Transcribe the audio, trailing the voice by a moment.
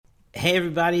Hey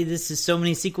everybody, this is So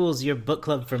Many Sequels, your book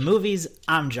club for movies.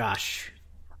 I'm Josh.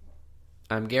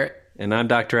 I'm Garrett. And I'm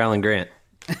Dr. Alan Grant.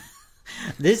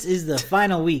 This is the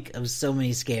final week of So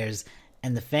Many Scares,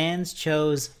 and the fans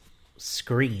chose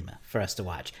Scream for us to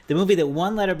watch. The movie that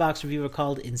one Letterboxd reviewer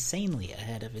called insanely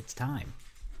ahead of its time.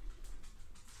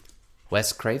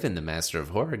 Wes Craven, the master of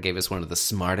horror, gave us one of the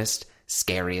smartest,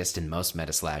 scariest, and most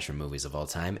meta-slasher movies of all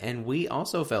time, and we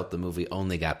also felt the movie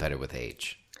only got better with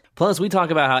age. Plus, we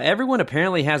talk about how everyone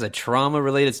apparently has a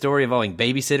trauma-related story involving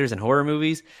babysitters and horror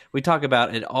movies. We talk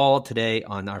about it all today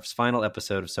on our final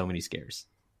episode of So Many Scares.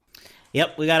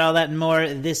 Yep, we got all that and more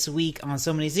this week on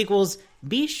So Many Sequels.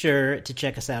 Be sure to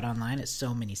check us out online at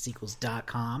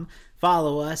SoManySequels.com.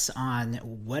 Follow us on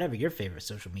whatever your favorite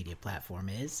social media platform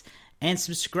is, and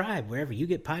subscribe wherever you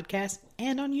get podcasts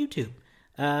and on YouTube.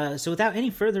 So without any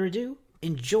further ado,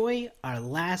 enjoy our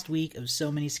last week of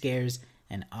So Many Scares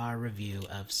and our review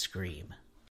of Scream.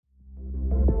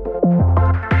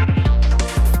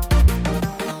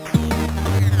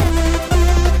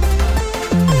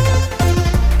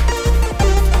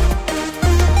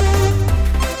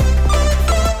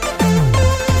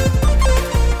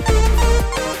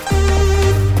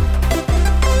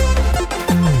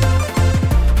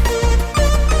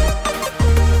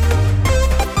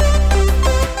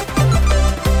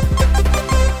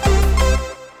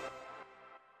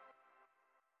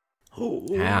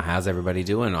 How's everybody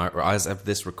doing? As of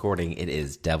this recording, it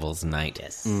is Devil's Night.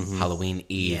 Yes. Halloween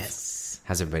Eve. Yes.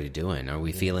 How's everybody doing? Are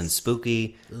we feeling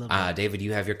spooky? David,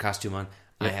 you have your costume on.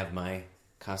 Yeah. I have my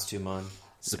costume on.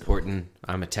 Supporting.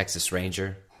 I'm a Texas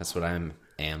Ranger. That's what I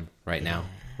am right now.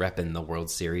 Repping the World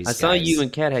Series. I saw you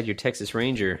and Kat had your Texas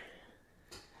Ranger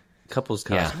couple's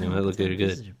costume. That looked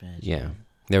good. Yeah.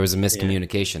 There was a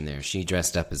miscommunication there. She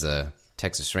dressed up as a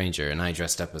Texas Ranger, and I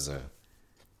dressed up as a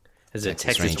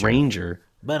Texas Ranger.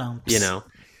 But you know,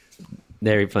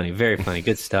 very funny,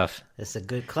 good stuff. It's a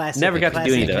good classic. Never got to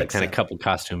do any of that kind of couple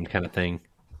costume kind of thing.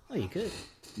 Oh, you could.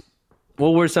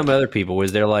 What were some other people?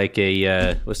 Was there like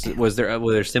a were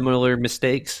there similar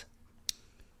mistakes?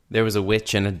 There was a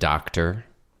witch and a doctor.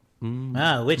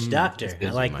 Witch doctor. I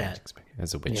like that.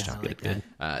 As a witch doctor. Like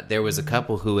that. There was a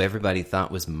couple who everybody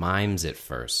thought was mimes at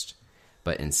first,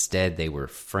 but instead they were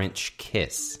French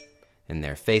Kiss. And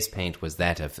their face paint was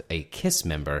that of a Kiss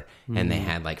member, and they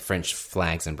had like French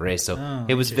flags and berets. So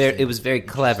it was very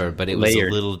clever, but it was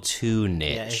layered. A little too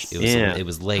niche. Yeah, it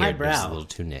was layered, but it was a Highbrow. little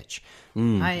too niche.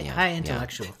 High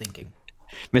intellectual thinking.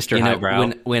 Mr. You know,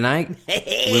 Highbrow.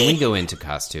 when we go into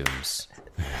costumes,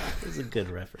 This is a good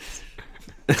reference.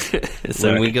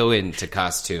 when we go into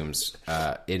costumes,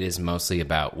 it is mostly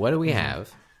about what do we have,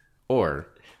 or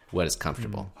what is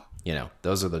comfortable. You know,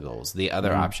 those are the goals. The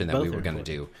other option that Both we are were going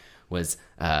to important. do was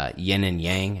yin and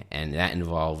yang, and that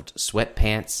involved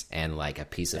sweatpants and like a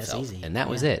piece of That's felt, easy. and that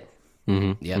was Yeah. it.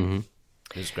 It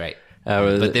was great.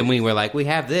 Was But it- then we were like, we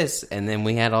have this, and then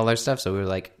we had all our stuff, so we were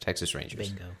like Texas Rangers.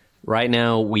 Bingo. Right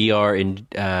now, we are in.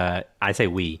 I say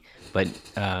we, but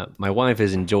my wife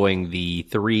is enjoying the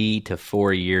 3 to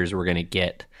 4 years we're going to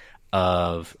get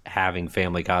of having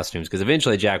family costumes. Because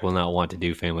eventually, Jack will not want to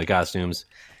do family costumes.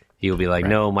 He'll be like,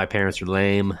 "No, my parents are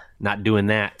lame. Not doing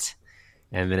that."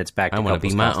 And then it's back to I want to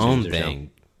be couples my own costumes or so.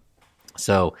 thing.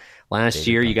 So last David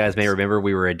year, you guys may Pumpkins. remember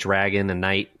we were a dragon, a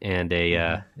knight, and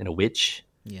a witch.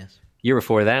 Yes. Year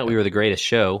before that, we were the greatest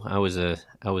show. I was a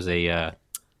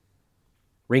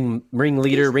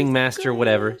ringleader, ringmaster,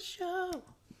 whatever. Show.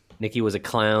 Nikki was a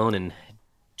clown, and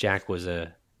Jack was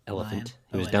a elephant. Lion.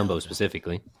 He was Oh, an Dumbo elephant.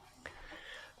 specifically.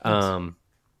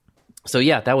 So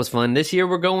yeah, that was fun. This year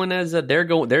we're going as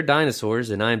they're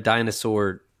dinosaurs, and I'm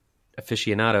dinosaur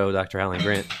aficionado, Dr. Alan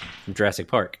Grant from Jurassic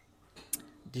Park.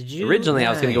 Did you Originally, I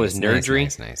was going to go as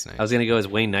Nerdry. Nice. I was going to go as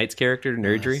Wayne Knight's character,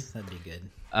 Nerdry. Yes, that'd be good.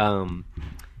 I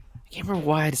can't remember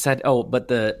why I decided. Oh, but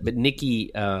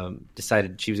Nikki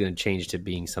decided she was going to change to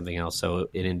being something else, so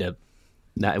it ended up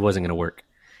it wasn't going to work.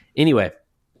 Anyway,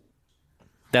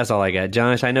 that's all I got.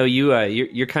 Josh, I know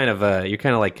you're kind of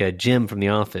like Jim from The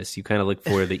Office. You kind of look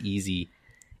for the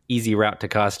easy route to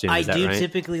costume. I Is that do right?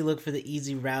 typically look for the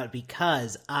easy route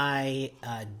because I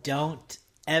don't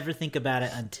ever think about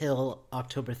it until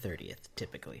October 30th,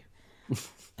 typically.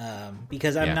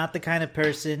 Because I'm Yeah. not the kind of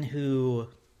person who...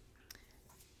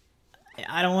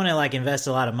 I don't want to like invest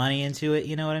a lot of money into it,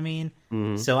 you know what I mean?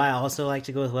 Mm-hmm. So I also like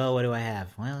to go with, well, what do I have?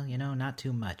 Well, not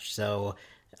too much. So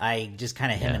I just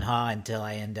kind of hem and haw until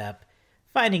I end up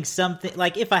finding something.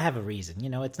 Like if I have a reason,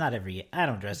 it's not I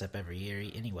don't dress up every year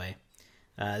anyway.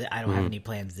 I don't have any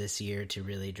plans this year to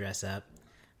really dress up.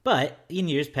 But in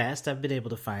years past, I've been able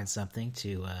to find something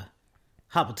to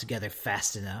hobble together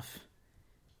fast enough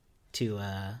to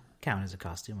count as a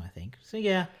costume, I think. So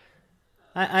yeah,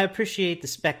 I appreciate the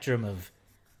spectrum of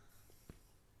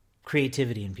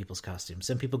creativity in people's costumes.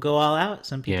 Some people go all out.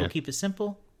 Some people keep it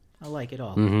simple. I like it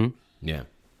all. Mm-hmm. Yeah.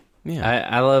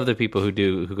 I love the people who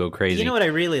go crazy. You know what I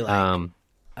really like?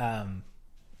 I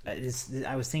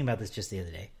was thinking about this just the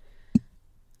other day.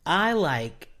 I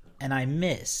like and I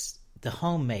miss the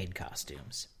homemade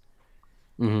costumes.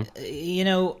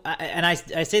 Mm-hmm.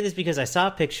 I say this because I saw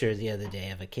a picture the other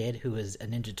day of a kid who was a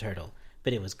Ninja Turtle,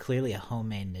 but it was clearly a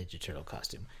homemade Ninja Turtle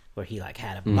costume where he like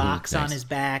had a box on his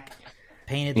back,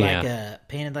 painted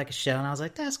like a shell, and I was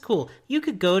like, that's cool. You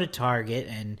could go to Target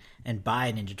and buy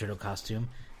a Ninja Turtle costume,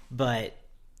 but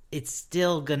it's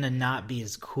still gonna not be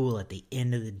as cool at the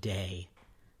end of the day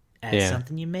as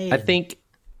something you made. I think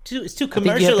it's too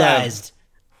commercialized.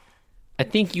 I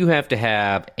think you have to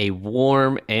have a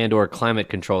warm and or climate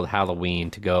controlled Halloween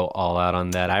to go all out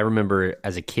on that. I remember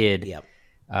as a kid,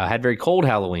 had very cold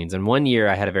Halloweens, and one year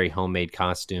I had a very homemade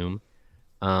costume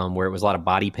where it was a lot of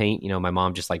body paint. My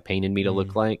mom just like painted me to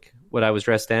look like what I was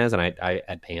dressed as, and I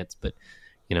had pants, but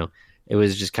it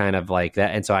was just kind of like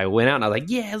that. And so I went out and I was like,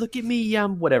 yeah, look at me,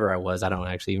 whatever I was. I don't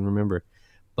actually even remember,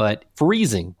 but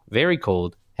freezing, very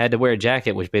cold. Had to wear a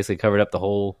jacket, which basically covered up the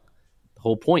whole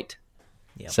point.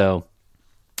 Yep. So.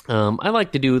 I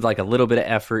like to do like a little bit of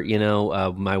effort,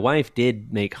 my wife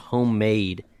did make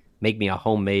me a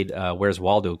homemade Where's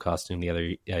Waldo costume the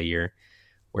other year,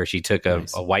 where she took a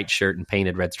white shirt and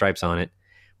painted red stripes on it,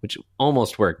 which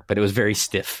almost worked, but it was very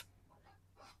stiff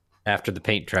after the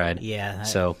paint dried. Yeah.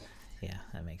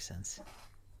 That makes sense.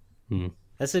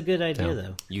 That's a good idea,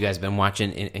 though. You guys been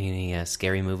watching any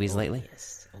scary movies lately?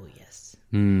 Yes. Oh, yes.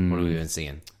 What have we been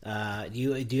seeing? Do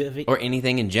you have or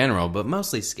anything in general, but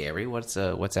mostly scary? What's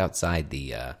outside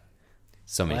the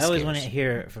so many? I always scares? want to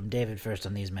hear from David first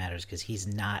on these matters because he's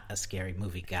not a scary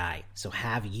movie guy. So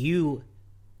have you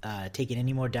taken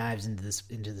any more dives into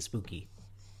the spooky?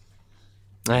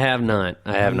 I have not.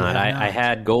 I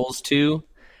had goals too.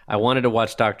 I wanted to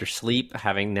watch Dr. Sleep,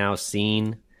 having now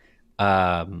seen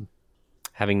The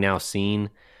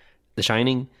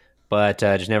Shining. But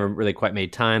just never really quite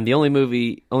made time. The only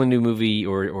new movie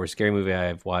or scary movie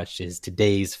I've watched is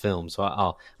today's film. So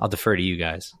I'll defer to you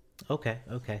guys. Okay.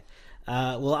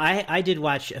 Well, I did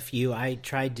watch a few. I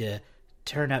tried to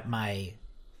turn up my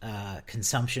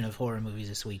consumption of horror movies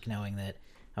this week, knowing that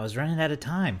I was running out of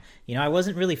time. I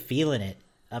wasn't really feeling it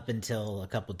up until a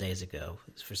couple days ago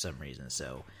for some reason.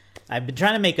 So I've been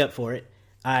trying to make up for it.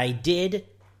 I did.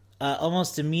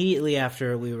 Almost immediately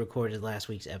after we recorded last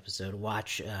week's episode,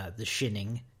 watch The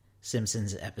Shining,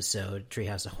 Simpsons episode,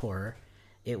 Treehouse of Horror.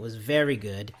 It was very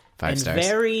good. 5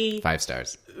 stars. 5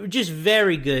 stars. Just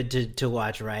very good to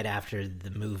watch right after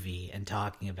the movie and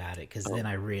talking about it, because then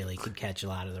I really could catch a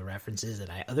lot of the references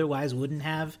that I otherwise wouldn't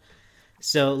have.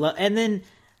 So, and then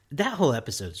that whole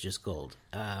episode's just gold.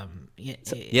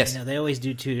 Yes. They always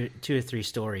do two or three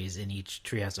stories in each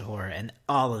Treehouse of Horror, and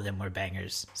all of them were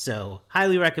bangers. So,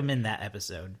 highly recommend that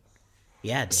episode.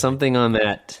 Yeah, David. Something on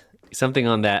that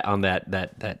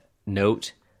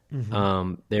note.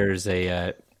 Mm-hmm. There's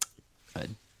a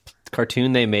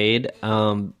cartoon they made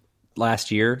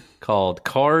last year called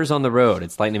Cars on the Road.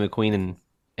 It's Lightning McQueen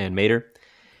and Mater,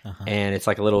 and it's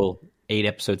like a little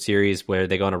 8-episode series where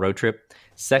they go on a road trip.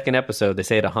 Second episode, they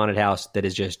stay at a haunted house that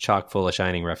is just chock full of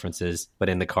Shining references, but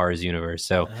in the Cars universe.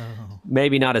 So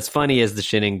maybe not as funny as The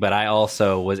Shining, but I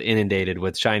also was inundated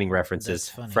with Shining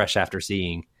references fresh after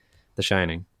seeing The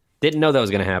Shining. Didn't know that was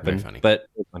going to happen, but it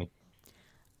was funny.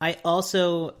 I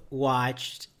also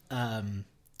watched a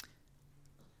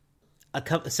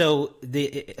couple. So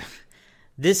the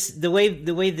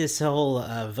way this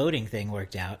whole voting thing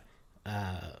worked out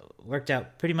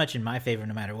pretty much in my favor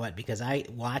no matter what, because I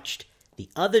watched the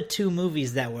other 2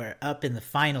 movies that were up in the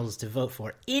finals to vote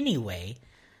for anyway,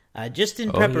 just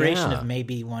in preparation of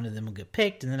maybe one of them would get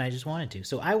picked, and then I just wanted to.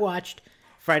 So I watched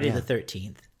Friday the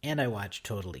 13th, and I watched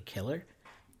Totally Killer.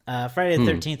 Friday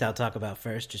the 13th I'll talk about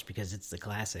first, just because it's the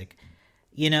classic.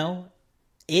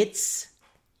 It's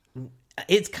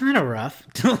kind of rough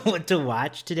to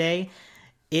watch today.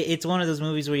 It's one of those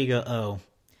movies where you go, oh,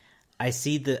 I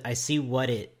see what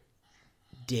it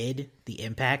did, the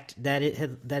impact that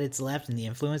it's left, and the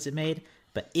influence it made,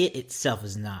 but it itself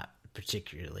is not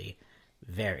particularly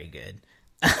very good.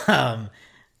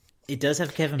 It does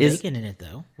have Kevin Bacon in it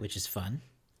though, which is fun.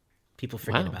 People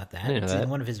forget about that. It's in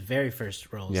one of his very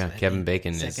first roles. Yeah, Kevin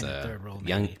Bacon is third role,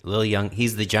 young.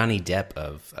 He's the Johnny Depp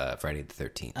of Friday the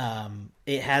 13th.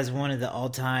 It has one of the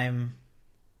all-time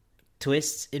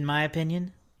twists, in my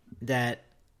opinion, that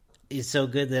is so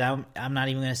good that I'm not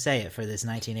even going to say it for this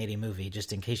 1980 movie,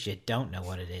 just in case you don't know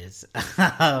what it is.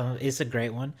 It's a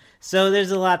great one. So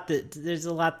there's a lot that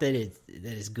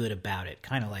is good about it,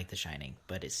 kind of like The Shining,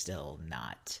 but it's still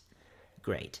not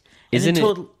great. And Isn't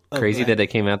then it crazy that it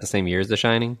came out the same year as The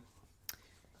Shining?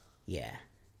 Yeah.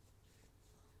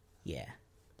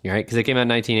 You're right, because it came out in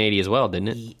 1980 as well, didn't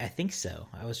it? I think so.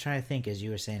 I was trying to think as you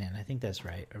were saying it, and I think that's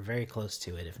right, or very close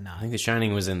to it, if not. I think The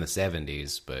Shining was in the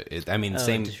 70s, but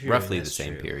roughly the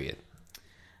same period.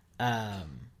 I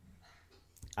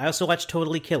also watched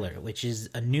Totally Killer, which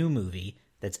is a new movie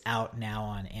that's out now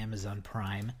on Amazon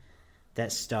Prime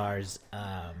that stars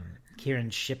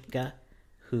Kieran Shipka,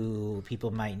 who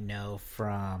people might know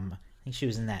from, I think she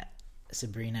was in that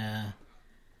Sabrina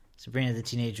the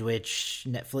Teenage Witch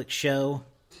Netflix show,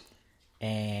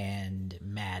 and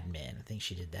Mad Men. I think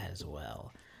she did that as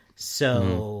well.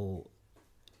 So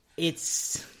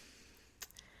it's...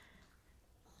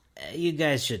 You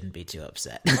guys shouldn't be too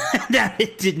upset that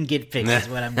it didn't get picked, is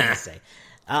what I'm going to say.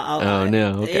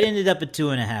 No. Okay. It ended up at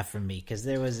 2.5 from me, because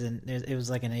it was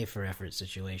like an A for effort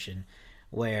situation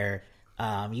where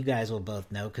you guys will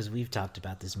both know, because we've talked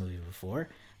about this movie before.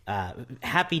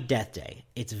 Happy Death Day.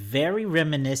 It's very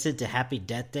reminiscent to Happy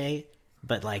Death Day,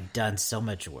 but like done so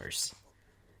much worse.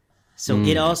 So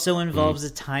it also involves a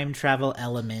time travel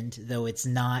element, though it's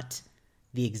not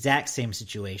the exact same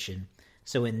situation.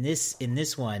 So in this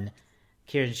one,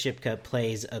 Kieran Shipka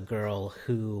plays a girl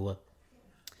who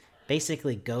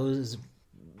basically gets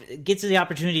the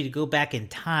opportunity to go back in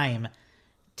time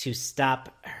to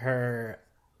stop her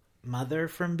mother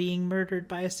from being murdered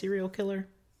by a serial killer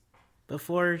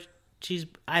before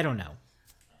I don't know.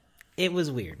 It was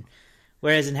weird.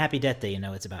 Whereas in Happy Death Day,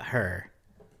 it's about her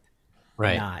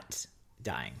not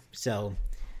dying. So,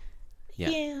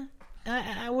 yeah,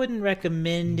 I wouldn't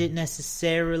recommend it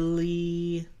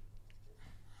necessarily.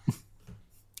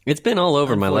 It's been all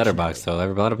over my letterbox, though. A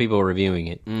lot of people are reviewing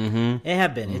it. Mm-hmm. It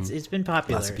have been. It's been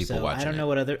popular. Lots of people so watching I don't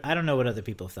know what other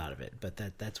people thought of it, but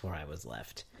that's where I was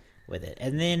left with it.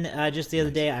 And then just the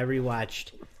other day, I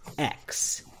rewatched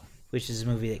X, which is a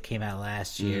movie that came out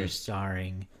last year,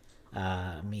 starring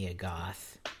Mia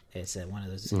Goth. It's one of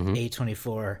those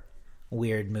A24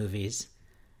 weird movies,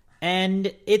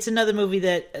 and it's another movie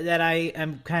that I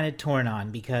am kind of torn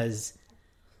on, because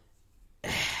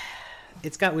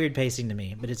it's got weird pacing to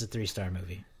me, but it's a 3-star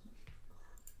movie.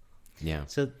 Yeah.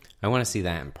 So I want to see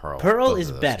that in Pearl. Pearl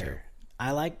is better.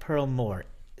 I like Pearl more.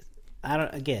 I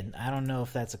don't know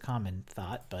if that's a common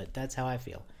thought, but that's how I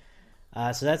feel.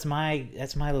 So that's my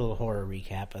little horror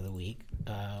recap of the week.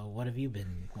 What have you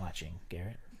been watching,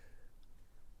 Garrett?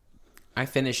 I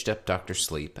finished up Dr.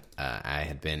 Sleep. I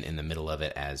had been in the middle of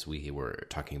it as we were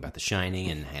talking about The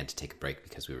Shining and had to take a break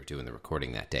because we were doing the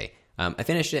recording that day. I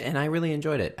finished it and I really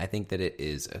enjoyed it. I think that it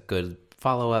is a good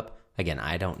follow-up. Again,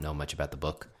 I don't know much about the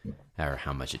book or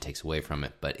how much it takes away from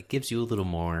it, but it gives you a little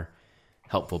more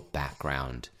helpful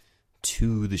background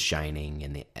to The Shining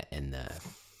and the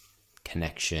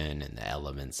connection and the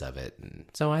elements of it. And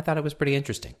so I thought it was pretty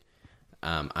interesting.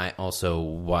 I also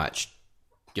watched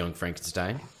Young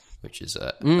Frankenstein, which is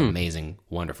an amazing,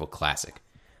 wonderful classic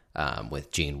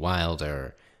with Gene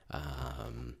Wilder,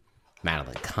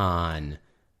 Madeline Kahn,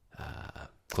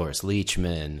 Cloris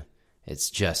Leachman. It's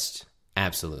just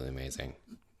absolutely amazing.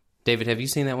 David, have you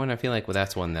seen that one? I feel like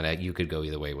that's one that you could go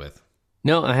either way with.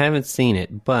 No, I haven't seen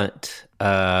it, but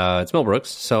it's Mel Brooks,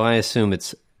 so I assume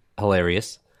it's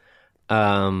hilarious.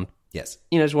 Yes.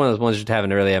 It's one of those ones you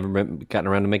haven't gotten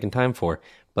around to making time for.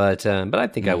 But I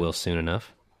think I will soon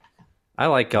enough. I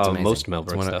like most Mel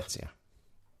Brooks stuff.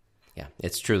 Yeah,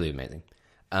 it's truly amazing.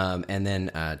 And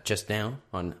then just now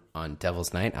on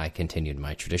Devil's Night, I continued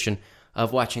my tradition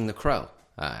of watching The Crow.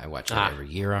 I watch it every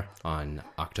year on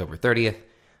October 30th.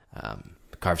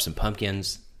 Carved some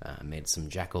pumpkins, made some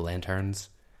jack-o'-lanterns,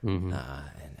 and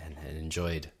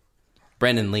enjoyed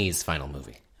Brandon Lee's final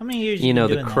movie. How many years you been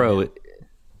doing The Crow...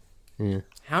 Yeah.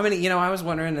 How many? I was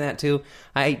wondering that too.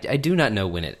 I do not know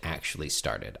when it actually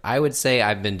started. I would say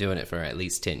I've been doing it for at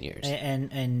least 10 years.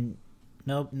 And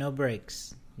no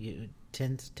breaks. You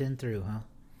 10 through, huh?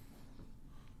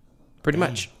 Pretty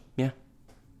much, yeah.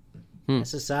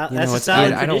 That's a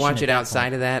solid. I don't watch it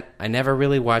outside of that. I never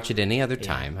really watch it any other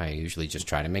time. I usually just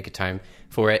try to make a time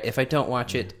for it. If I don't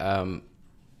watch it, then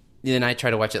I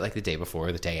try to watch it like the day before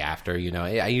or the day after.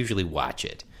 I usually watch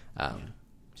it.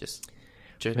 Just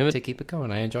to keep it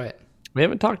going. I enjoy it. We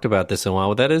haven't talked about this in a while,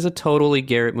 but that is a totally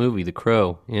Garrett movie, The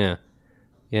Crow. Yeah.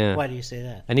 Why do you say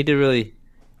that? I need to really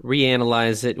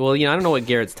reanalyze it. Well, I don't know what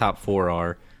Garrett's top 4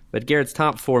 are, but Garrett's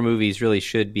top 4 movies really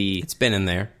should be... It's been in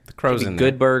there. The Crow's in there.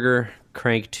 Good Burger,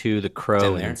 Crank 2, The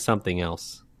Crow, and something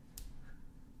else.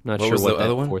 Not What sure was what the other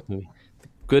that one? fourth movie.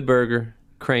 Good Burger,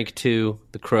 Crank 2,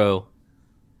 The Crow,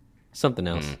 something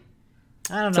else.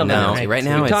 I don't know. Something about else. Crank right 2.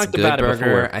 now We it's talked Good about it Burger.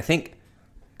 before. I think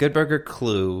Good Burger,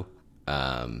 Clue,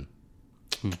 The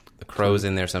Crow's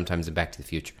in there sometimes, and Back to the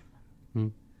Future.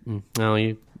 No,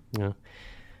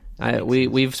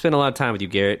 we've spent a lot of time with you,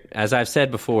 Garrett. As I've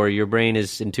said before, your brain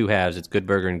is in two halves. It's Good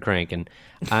Burger and Crank, and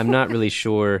I'm not really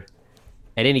sure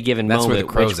at any given That's where moment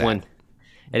the Crow's which one.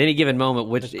 At any given moment,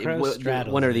 which The Crow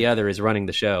straddles one or it. the other is running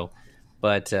the show,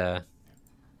 but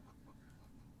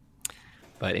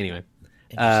anyway,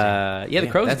 the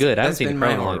Crow's good. I haven't seen the Crow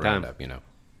in a long time. Roundup,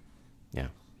 Yeah,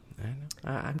 I know.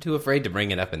 I'm too afraid to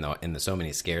bring it up in the so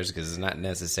many scares because it's not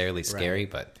necessarily scary,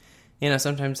 but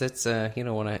sometimes it's you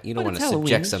don't want to it's subject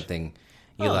Halloween-ish. something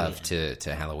you love to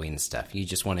Halloween stuff. You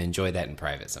just want to enjoy that in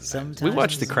private sometimes. We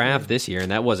watched The Craft this year,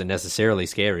 and that wasn't necessarily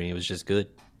scary. It was just good.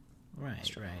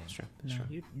 Right. No,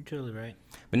 you're totally right.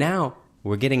 But now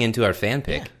we're getting into our fan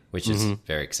pick, which is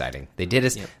very exciting. They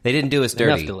didn't do us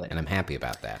dirty, delay. and I'm happy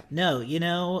about that.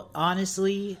 No,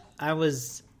 honestly, I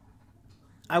was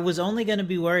only going to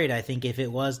be worried, I think, if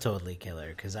it was totally killer,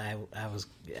 because I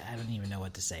don't even know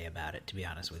what to say about it, to be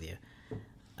honest with you.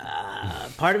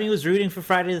 Part of me was rooting for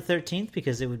Friday the 13th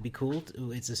because it would be cool.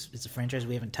 It's a franchise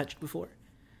we haven't touched before.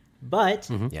 But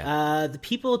the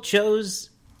people chose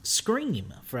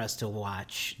Scream for us to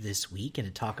watch this week and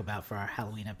to talk about for our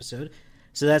Halloween episode.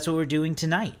 So that's what we're doing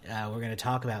tonight. We're going to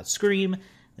talk about Scream,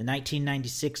 the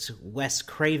 1996 Wes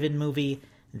Craven movie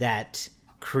that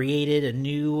created a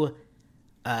new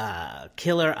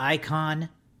killer icon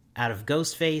out of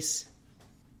Ghostface,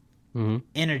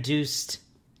 introduced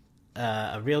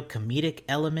a real comedic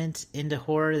element into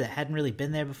horror that hadn't really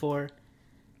been there before,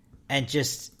 and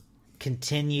just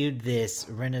continued this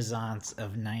renaissance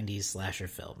of 90s slasher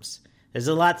films. There's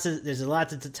a lot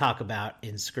to talk about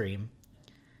in Scream.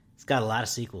 It's got a lot of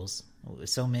sequels,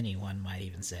 so many, one might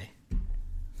even say.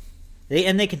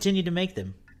 They continue to make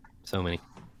them. So many.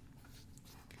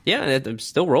 Yeah, it's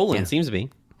still rolling. Yeah. Seems to be.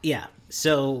 Yeah.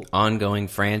 So Ongoing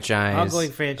franchise,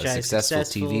 a successful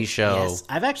TV show. Yes.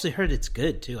 I've actually heard it's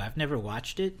good too. I've never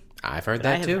watched it. I've heard But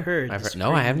that I have too. heard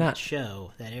No, I have not.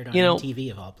 Show that aired on You know-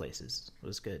 MTV of all places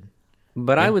was good.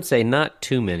 But I would say not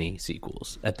too many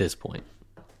sequels at this point.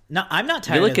 No, I'm not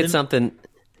tired You look of at them. something.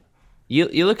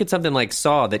 You look at something like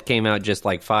Saw that came out just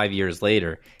like 5 years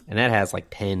later, and that has like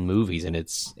 10 movies in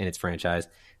its franchise.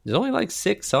 There's only like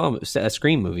 6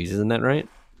 Scream movies, isn't that right?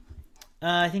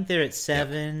 I think they're at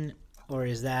 7, or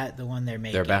is that the one they're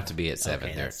making? They're about to be at 7.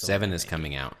 Okay, that's the 7 one is they're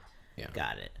coming out. Yeah.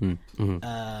 Got it.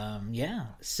 Yeah.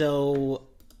 So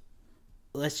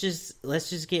let's just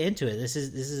get into it. This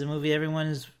is a movie everyone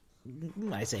is.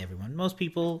 I say everyone. Most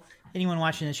people, anyone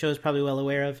watching the show is probably well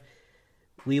aware of.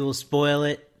 We will spoil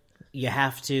it. You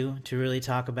have to really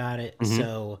talk about it.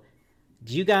 So,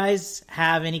 do you guys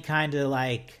have any kind of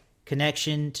like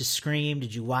connection to Scream?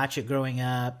 Did you watch it growing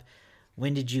up?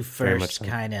 When did you Very much first so.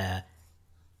 kind of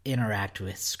interact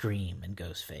with Scream and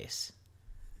Ghostface?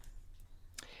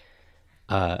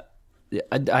 I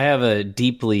have a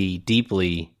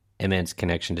deeply immense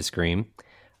connection to Scream.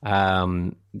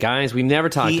 Guys, we've never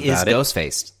talked He is about it.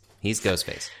 Ghostface. He's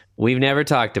Ghostface. We've never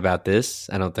talked about this,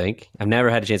 I don't think. I've never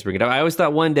had a chance to bring it up. I always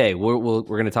thought one day we're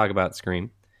going to talk about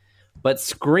Scream. But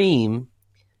Scream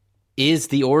is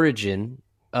the origin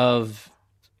of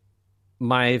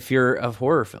my fear of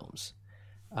horror films.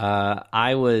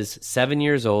 I was 7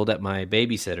 years old at my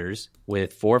babysitter's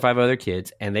with 4 or 5 other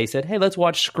kids, and they said, hey, let's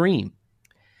watch Scream.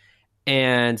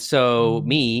 And so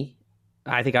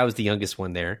I think I was the youngest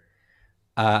one there.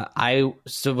 I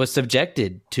was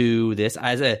subjected to this.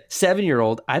 As a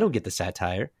 7-year-old, I don't get the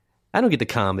satire. I don't get the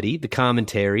comedy, the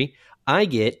commentary. I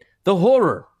get the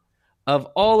horror of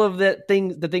all of the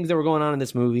things that were going on in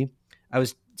this movie. I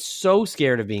was so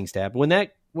scared of being stabbed. I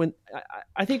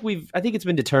think it's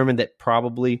been determined that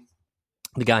probably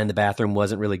the guy in the bathroom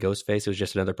wasn't really Ghostface. It was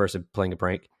just another person playing a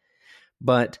prank.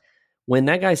 But when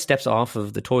that guy steps off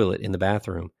of the toilet in the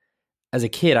bathroom, as a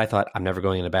kid, I thought, I'm never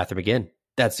going in the bathroom again.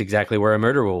 That's exactly where a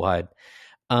murderer will hide.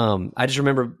 I just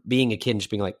remember being a kid and just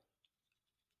being like,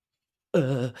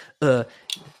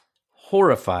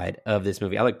 horrified of this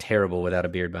movie. I look terrible without a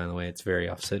beard, by the way. It's very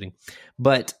off-putting.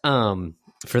 But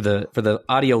for the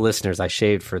audio listeners, I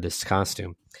shaved for this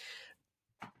costume.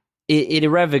 It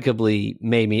irrevocably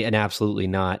made me an absolutely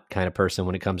not kind of person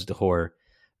when it comes to horror.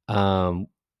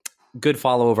 Good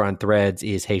follow over on Threads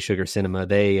is Hey Sugar Cinema.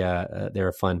 They're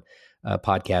a fun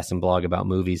podcast and blog about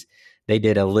movies. They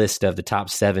did a list of the top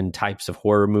 7 types of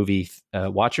horror movie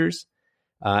watchers.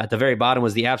 At the very bottom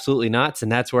was the absolutely nots,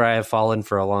 and that's where I have fallen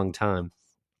for a long time.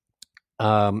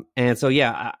 And so,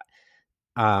 yeah,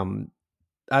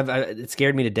 it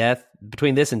scared me to death.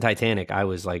 Between this and Titanic, I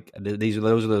was like, those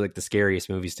are like the scariest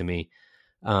movies to me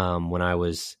when I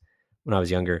was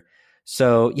younger.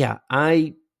 So yeah,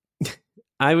 I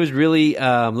was really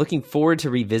looking forward to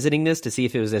revisiting this to see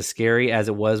if it was as scary as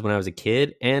it was when I was a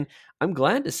kid, and I'm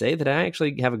glad to say that I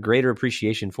actually have a greater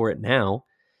appreciation for it now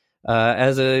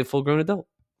as a full-grown adult.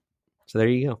 So there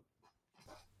you go.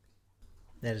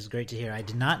 That is great to hear. I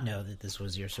did not know that this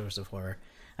was your source of horror.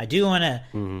 I do want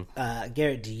to,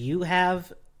 Garrett, do you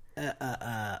have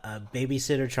a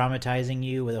babysitter traumatizing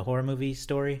you with a horror movie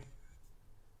story?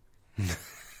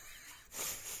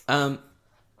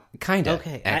 Kind of.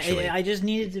 Okay, actually. I just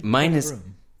needed to. Mine is.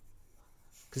 Room.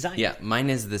 Mine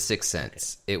is The Sixth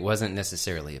Sense. Okay. It wasn't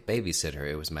necessarily a babysitter.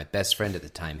 It was my best friend at the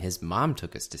time. His mom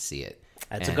took us to see it.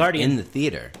 That's a Guardian in the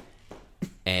theater,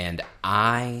 and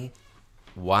I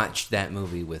watched that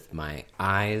movie with my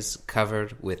eyes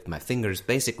covered, with my fingers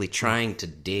basically trying to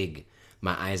dig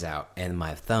my eyes out, and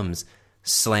my thumbs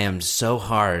slammed so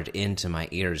hard into my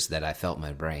ears that I felt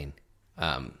my brain.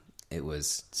 It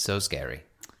was so scary.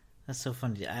 That's so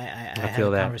funny. I had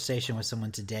a conversation with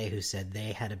someone today who said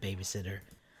they had a babysitter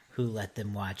who let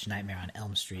them watch Nightmare on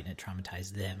Elm Street and it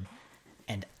traumatized them.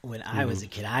 And when I was a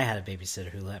kid, I had a babysitter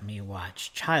who let me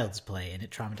watch Child's Play and it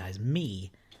traumatized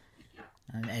me.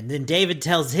 And then David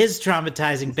tells his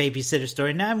traumatizing babysitter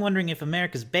story. Now I'm wondering if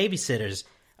America's babysitters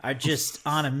are just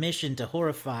on a mission to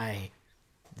horrify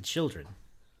the children.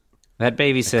 That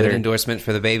babysitter. Good endorsement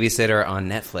for the babysitter on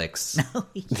Netflix.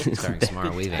 Starring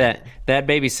Samara Weaving. That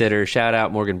babysitter, shout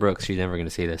out Morgan Brooks. She's never going to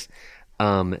see this.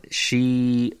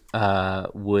 She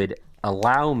would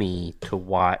allow me to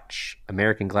watch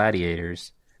American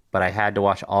Gladiators, but I had to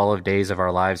watch all of Days of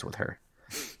Our Lives with her.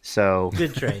 So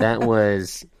good trade. That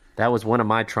was one of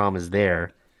my traumas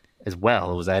there as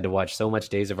well. It was I had to watch so much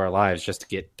Days of Our Lives just to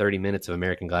get 30 minutes of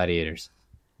American Gladiators.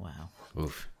 Wow.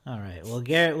 Oof. All right. Well,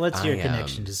 Garrett, what's your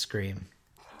connection to Scream?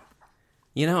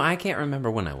 You know, I can't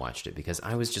remember when I watched it because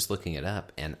I was just looking it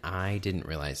up and I didn't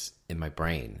realize in my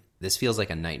brain this feels like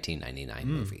a 1999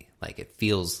 movie. Like it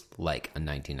feels like a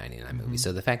 1999 movie.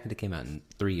 So the fact that it came out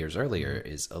 3 years earlier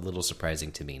is a little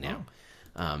surprising to me now.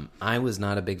 I was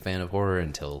not a big fan of horror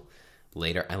until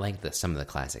later. I liked some of the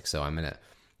classics, so I'm going to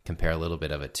compare a little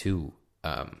bit of it to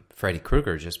Freddy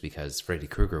Krueger just because Freddy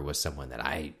Krueger was someone that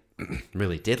I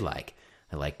really did like.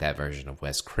 I like that version of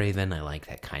Wes Craven. I like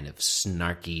that kind of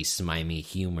snarky, smimey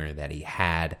humor that he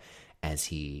had as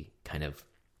he kind of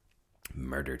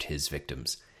murdered his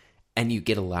victims. And you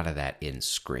get a lot of that in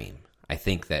Scream. I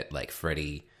think that like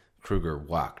Freddy Krueger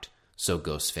walked so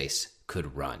Ghostface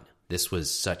could run. This was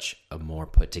such a more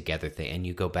put together thing. And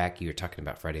you go back, you were talking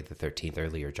about Friday the 13th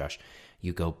earlier, Josh.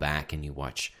 You go back and you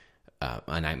watch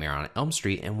A Nightmare on Elm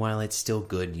Street, and while it's still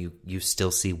good, you still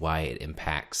see why it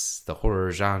impacts the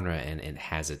horror genre and it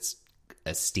has its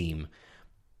esteem,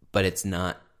 but it's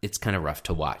kind of rough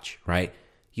to watch, right?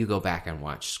 You go back and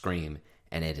watch Scream,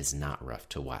 and it is not rough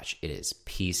to watch. It is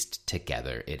pieced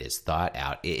together. It is thought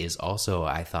out. It is also,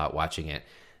 I thought watching it,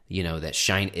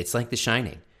 it's like The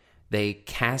Shining. They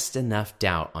cast enough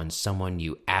doubt on someone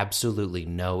you absolutely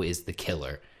know is the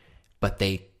killer, but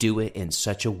they do it in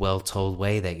such a well-told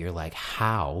way that you're like,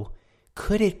 how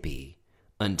could it be?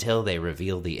 Until they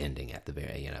reveal the ending at the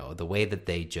very, the way that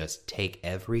they just take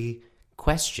every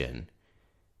question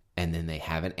and then they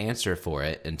have an answer for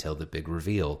it until the big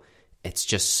reveal. It's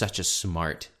just such a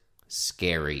smart,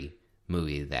 scary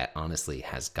movie that honestly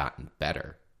has gotten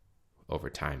better over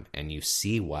time. And you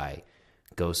see why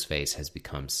Ghostface has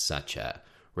become such a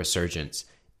resurgence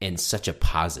in such a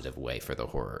positive way for the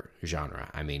horror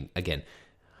genre. I mean, again,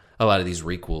 a lot of these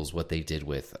requels, what they did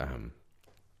with,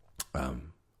 oh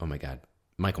my God,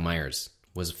 Michael Myers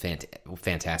was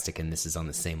fantastic, and this is on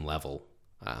the same level,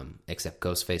 except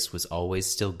Ghostface was always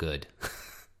still good.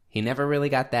 He never really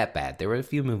got that bad. There were a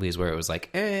few movies where it was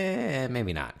like,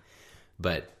 maybe not.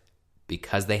 But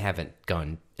because they haven't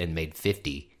gone and made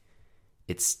 50,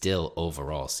 it's still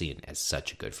overall seen as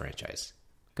such a good franchise.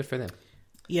 Good for them.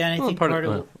 Yeah, and I think part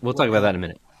of we'll talk about that in a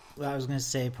minute. Well, I was going to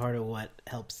say part of what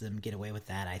helps them get away with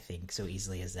that, I think, so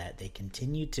easily is that they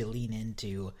continue to lean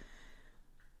into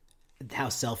how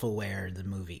self-aware the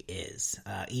movie is.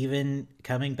 Even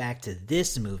coming back to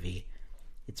this movie,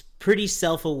 it's pretty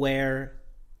self-aware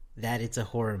that it's a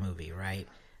horror movie, right?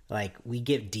 Like, we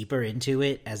get deeper into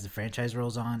it as the franchise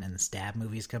rolls on and the Stab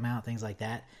movies come out, things like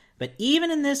that. But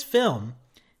even in this film,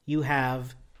 you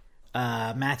have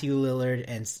Matthew Lillard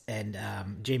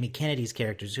and Jamie Kennedy's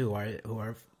characters who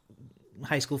are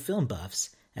high school film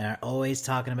buffs and are always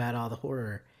talking about all the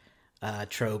horror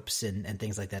tropes and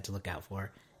things like that to look out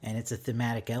for. And it's a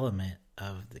thematic element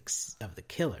of the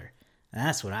killer. And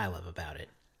that's what I love about it.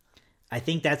 I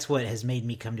think that's what has made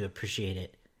me come to appreciate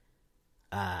it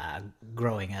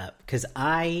growing up, because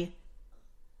I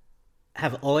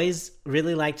have always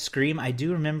really liked Scream. I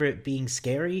do remember it being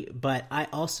scary, but I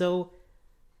also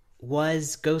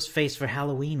was Ghostface for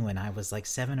Halloween when I was like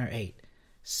 7 or 8.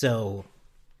 So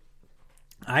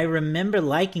I remember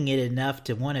liking it enough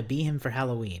to want to be him for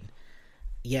Halloween.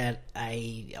 Yet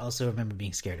I also remember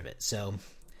being scared of it. So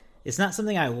it's not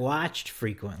something I watched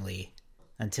frequently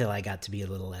until I got to be a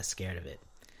little less scared of it.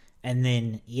 And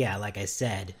then, yeah, like I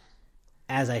said,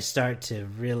 as I start to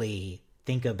really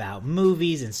think about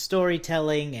movies and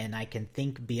storytelling, and I can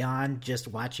think beyond just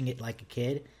watching it like a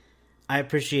kid, I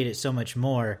appreciate it so much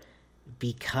more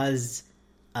because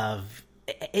of...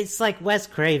 It's like Wes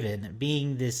Craven,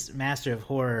 being this master of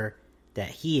horror that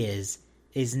he is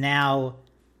now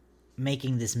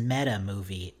making this meta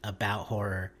movie about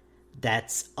horror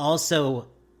that's also...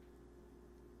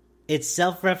 It's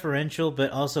self-referential,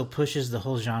 but also pushes the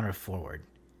whole genre forward.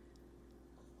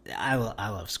 I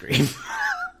love Scream.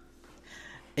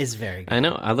 It's very good. I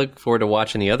know. I look forward to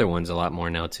watching the other ones a lot more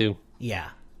now, too. Yeah.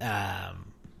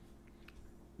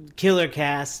 Killer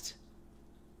cast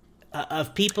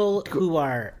of people who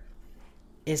are...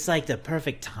 It's like the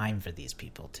perfect time for these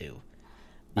people, too.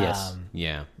 Yes.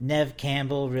 Yeah. Neve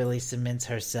Campbell really cements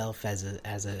herself as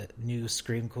a new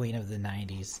Scream queen of the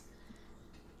 90s.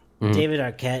 David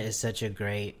Arquette is such a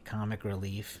great comic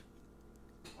relief.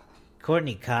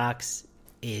 Courtney Cox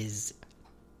is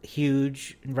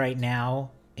huge right now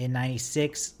in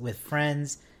 96 with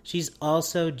Friends. She's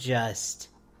also just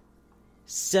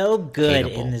so good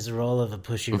Hateable. in this role of a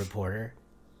pushy reporter.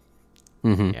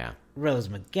 Yeah. Rose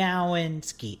McGowan,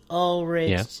 Skeet Ulrich,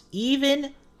 Yeah.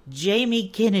 even Jamie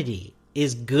Kennedy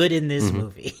is good in this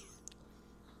movie.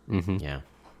 Yeah.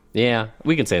 Yeah,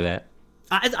 we can say that.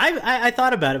 I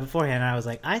thought about it beforehand, and I was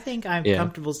like, I think I'm Yeah.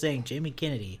 comfortable saying Jamie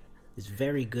Kennedy is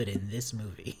very good in this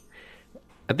movie.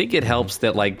 I think it helps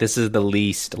that, like, this is the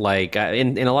least, like,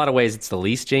 in a lot of ways, it's the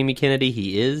least Jamie Kennedy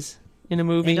he is in a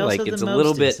movie. And also Like, the it's a most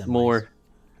little in bit some more...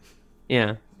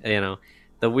 ways. Yeah,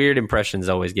 the weird impressions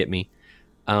always get me.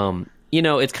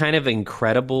 It's kind of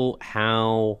incredible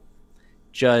how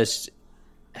just...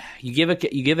 You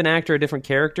give an actor a different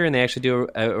character, and they actually do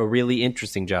a really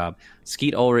interesting job.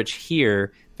 Skeet Ulrich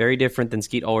here, very different than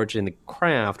Skeet Ulrich in The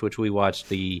Craft, which we watched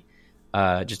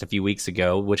just a few weeks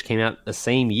ago, which came out the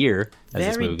same year as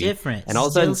this Very movie. different. And all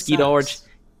of a sudden, Still Skeet Ulrich,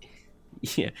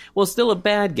 sucks. yeah, well, still a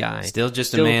bad guy. Still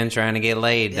just a man trying to get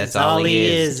laid. That's That's all all he he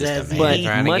is. is, Just a as man he-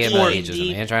 trying to much get more laid. Just a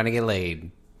deep- man trying to get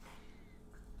laid.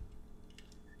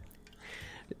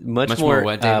 Much more more,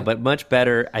 what, David? but much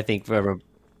better. I think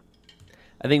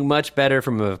much better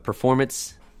from a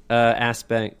performance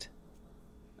aspect.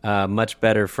 Much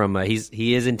better from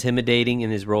he is intimidating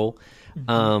in his role.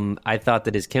 I thought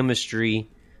that his chemistry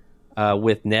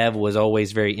with Neve was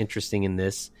always very interesting in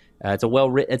this. It's well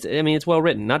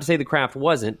written. Not to say The Craft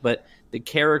wasn't, but the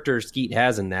character Skeet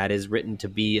has in that is written to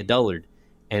be a dullard,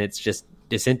 and it's just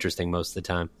disinteresting most of the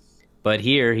time. But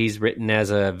here he's written as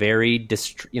a very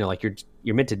like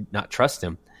you're meant to not trust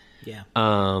him. Yeah.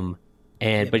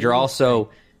 But you're also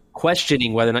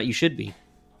questioning whether or not you should be.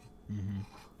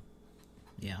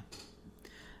 Yeah.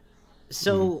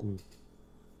 So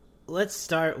let's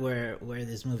start where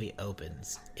this movie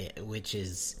opens, which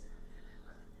is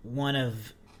one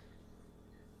of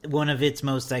its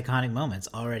most iconic moments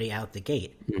already out the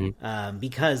gate.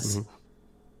 Because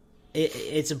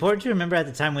it's important to remember at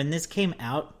the time when this came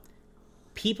out,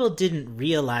 people didn't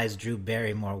realize Drew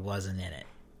Barrymore wasn't in it.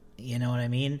 You know what I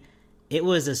mean? It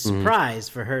was a surprise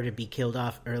for her to be killed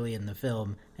off early in the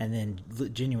film and then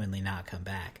genuinely not come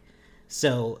back.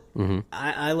 So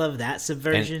I love that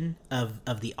subversion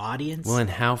of the audience. Well, and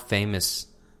how famous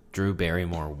Drew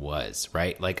Barrymore was,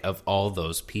 right? Like, of all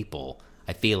those people,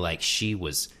 I feel like she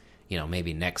was,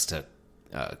 maybe next to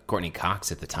Courtney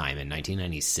Cox at the time in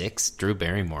 1996. Drew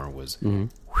Barrymore was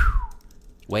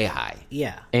way high.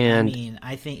 Yeah, And- I mean,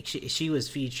 I think she was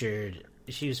featured.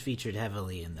 She was featured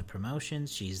heavily in the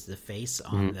promotions. She's the face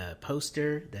on the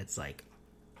poster. That's like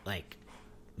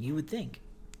you would think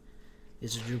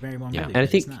it's a Drew Barrymore movie, Yeah. And I but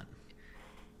think- it's not.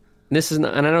 This is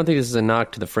not, and I don't think this is a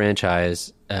knock to the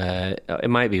franchise. It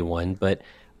might be one, but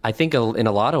I think in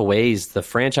a lot of ways, the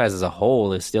franchise as a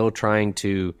whole is still trying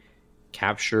to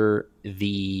capture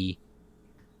the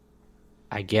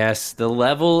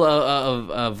level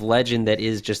of legend that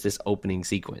is just this opening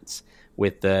sequence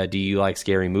with the do you like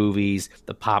scary movies,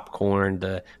 the popcorn,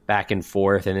 the back and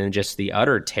forth, and then just the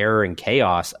utter terror and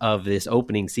chaos of this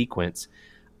opening sequence.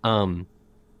 And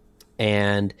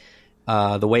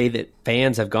the way that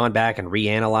fans have gone back and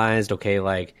reanalyzed,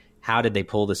 how did they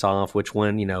pull this off? Which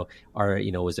one,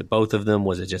 was it both of them?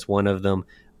 Was it just one of them?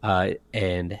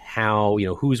 And how,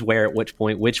 who's where at which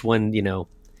point? Which one,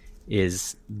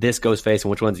 is this Ghostface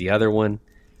and which one's the other one?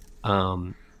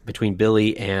 Between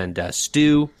Billy and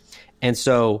Stu, and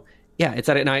so it's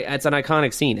an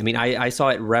iconic scene. I mean, I saw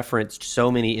it referenced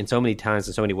so many times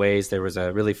in so many ways. There was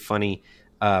a really funny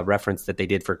reference that they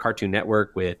did for Cartoon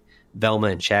Network with Velma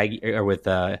and Shaggy, or with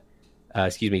Daphne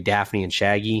and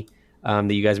Shaggy,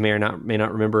 that you guys may not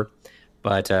remember.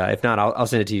 But if not, I'll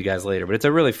send it to you guys later. But it's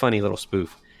a really funny little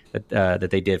spoof that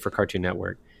they did for Cartoon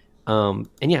Network. And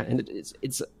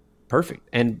it's perfect.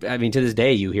 And I mean, to this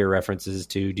day, you hear references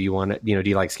to, do you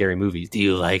like scary movies? Do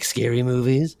you like scary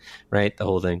movies? Right, the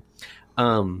whole thing.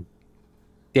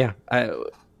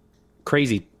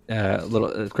 Crazy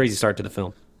start to the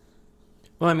film.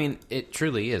 Well, I mean, it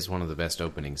truly is one of the best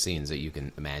opening scenes that you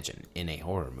can imagine in a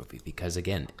horror movie, because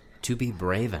again, to be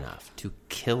brave enough to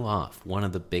kill off one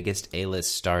of the biggest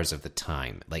A-list stars of the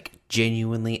time, like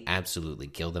genuinely, absolutely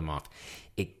kill them off,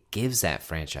 it gives that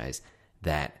franchise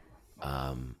that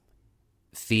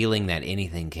feeling that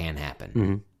anything can happen.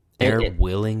 Mm-hmm. They're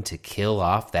willing to kill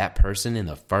off that person in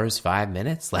the first 5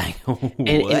 minutes? Like,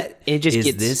 what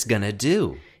is this going to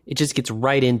do? It just gets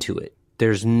right into it.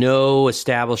 There's no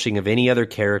establishing of any other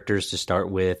characters to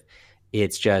start with.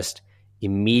 It's just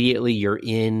immediately you're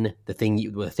in the thing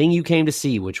you came to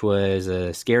see, which was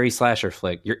a scary slasher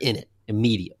flick. You're in it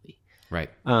immediately. Right.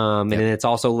 And then it's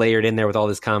also layered in there with all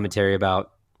this commentary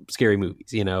about scary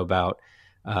movies, about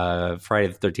Friday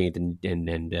the 13th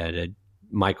and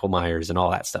Michael Myers and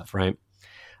all that stuff, right?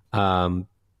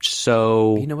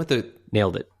 So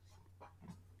nailed it.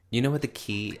 You know what the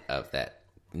key of that,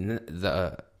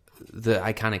 the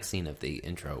iconic scene of the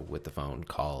intro with the phone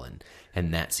call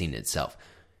and that scene itself,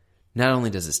 not only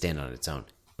does it stand on its own,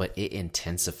 but it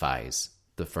intensifies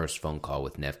the first phone call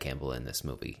with Neve Campbell in this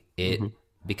movie.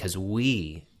 Because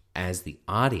we, as the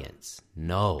audience,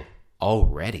 know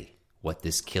already what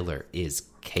this killer is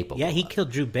capable of. Yeah, he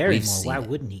killed Drew Barrymore. Why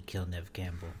wouldn't he kill Neve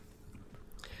Campbell?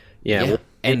 Yeah.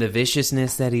 And the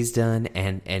viciousness that he's done,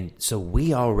 and so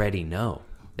we already know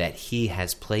that he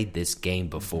has played this game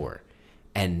before.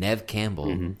 And Neve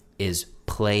Campbell is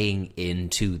playing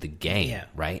into the game,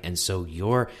 right? And so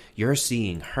you're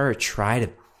seeing her try to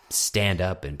stand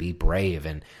up and be brave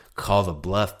and call the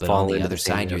bluff, but on the other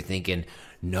side, you're thinking,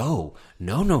 no,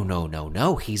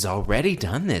 he's already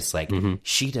done this. Like,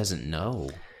 she doesn't know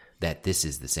that this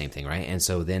is the same thing, right? And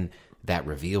so then that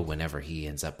reveal, whenever he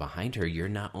ends up behind her, you're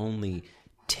not only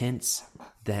tense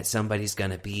that somebody's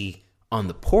going to be on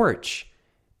the porch,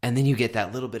 and then you get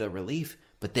that little bit of relief,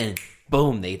 but then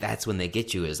boom, that's when they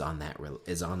get you, is on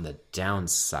the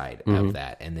downside of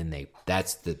that, and then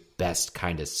that's the best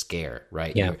kind of scare,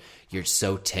 right? Yeah. You're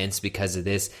so tense because of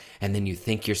this, and then you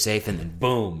think you're safe, and then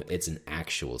boom, it's an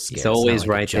actual scare. It's always not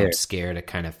like right a jump there. Scare to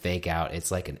kind of fake out.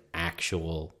 It's like an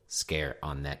actual scare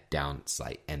on that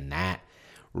downside, and that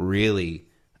really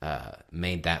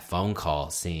made that phone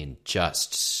call scene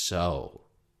just so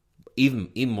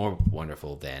even more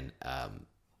wonderful than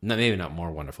maybe not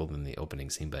more wonderful than the opening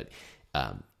scene, but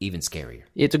even scarier.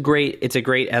 It's a great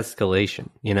escalation,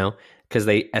 because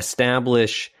they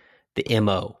establish the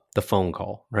MO, the phone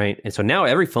call, right? And so now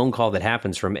every phone call that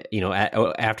happens from,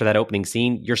 after that opening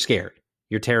scene, you're scared.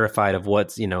 You're terrified of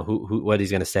what's, what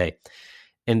he's going to say.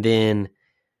 And then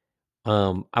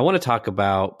I want to talk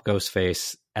about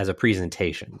Ghostface as a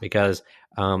presentation, because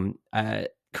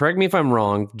correct me if I'm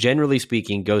wrong, generally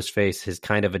speaking, Ghostface is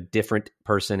kind of a different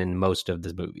person in most of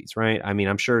the movies, right? I mean,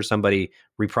 I'm sure somebody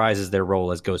reprises their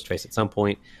role as Ghostface at some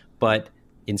point, but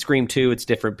in Scream 2, it's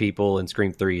different people. In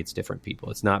Scream 3, it's different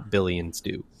people. It's not Billy and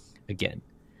Stu again.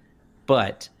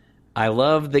 But I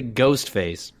love that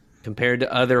Ghostface, compared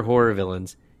to other horror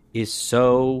villains, is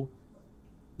so,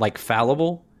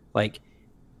 fallible. Like,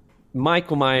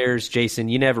 Michael Myers, Jason,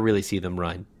 you never really see them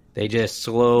run. They just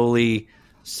slowly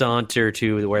saunter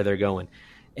to where they're going.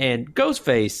 And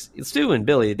Ghostface, Stu and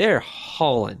Billy, they're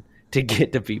hauling to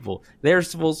get to people. They're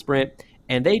full sprint,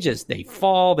 and they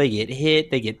fall, they get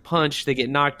hit, they get punched, they get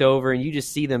knocked over, and you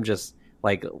just see them just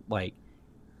get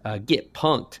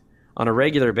punked on a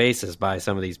regular basis by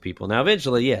some of these people. Now,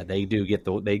 eventually, they do get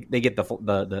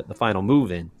the final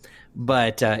move in,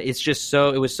 but it's just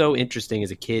it was so interesting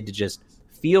as a kid to just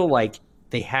feel like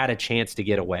they had a chance to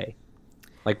get away.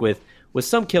 Like with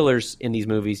some killers in these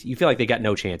movies, you feel like they got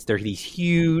no chance. They're these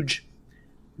huge,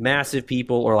 massive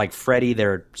people, or like Freddy,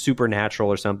 they're supernatural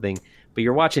or something. But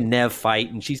you're watching Neve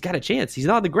fight, and she's got a chance. He's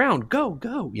on the ground. Go,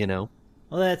 Well,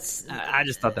 that's. I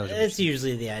just thought that was. That's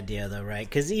usually the idea, though, right?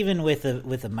 Because even with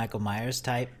a Michael Myers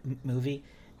type movie,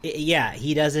 Yeah,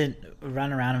 he doesn't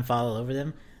run around and fall over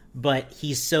them, but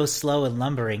he's so slow and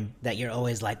lumbering that you're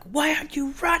always like, why aren't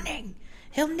you running?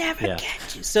 He'll never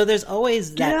catch you. So there's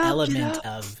always that element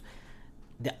of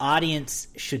the audience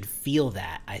should feel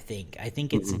that, I think. I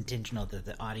think it's intentional that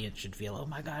the audience should feel, oh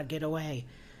my God, get away.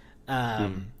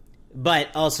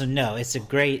 But also, no, it's a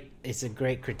great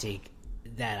critique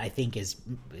that I think is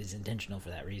intentional for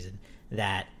that reason,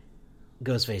 that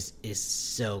Ghostface is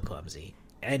so clumsy.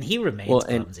 And he remains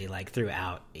clumsy, like,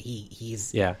 throughout.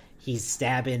 He's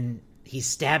stabbing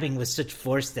with such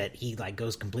force that he, like,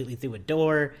 goes completely through a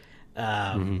door.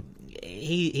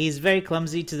 He's very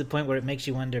clumsy to the point where it makes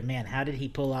you wonder, man, how did he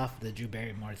pull off the Drew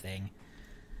Barrymore thing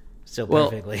so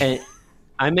perfectly? And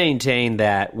I maintain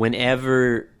that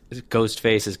whenever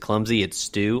Ghostface is clumsy, it's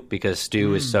Stu, because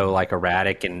Stu is so, like,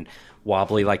 erratic and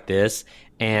wobbly like this.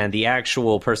 And the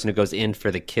actual person who goes in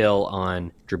for the kill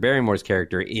on Drew Barrymore's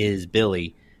character is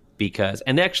Billy, because,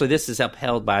 and actually this is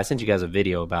upheld by, I sent you guys a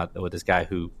video about with this guy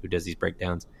who does these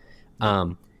breakdowns.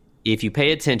 If you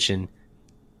pay attention,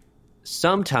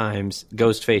 sometimes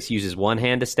Ghostface uses one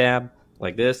hand to stab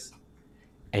like this,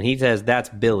 and he says that's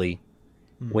Billy.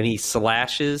 When he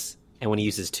slashes and when he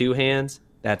uses two hands,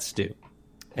 that's Stu.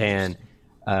 And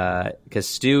because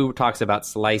Stu talks about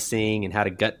slicing and how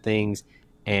to gut things,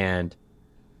 and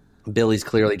Billy's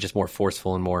clearly just more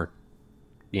forceful and more,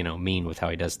 mean with how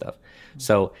he does stuff.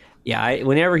 So, yeah,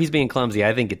 whenever he's being clumsy,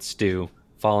 I think it's Stu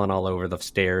falling all over the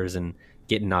stairs and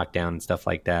getting knocked down and stuff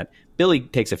like that. Billy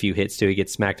takes a few hits, too. He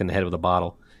gets smacked in the head with a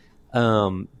bottle.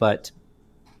 But,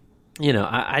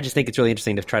 I just think it's really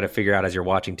interesting to try to figure out as you're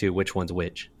watching, too, which one's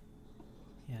which.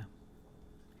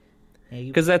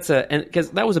 Because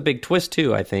that was a big twist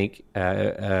too. I think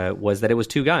was that it was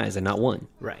two guys and not one.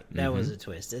 Right, that was a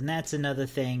twist, and that's another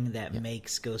thing that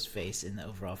makes Ghostface in the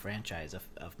overall franchise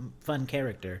a fun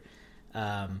character.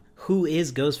 Who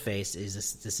is Ghostface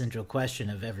is the central question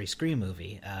of every Scream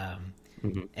movie,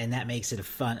 and that makes it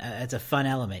it's a fun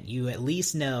element. You at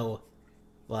least know.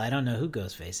 Well, I don't know who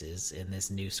Ghostface is in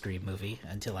this new Scream movie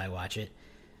until I watch it.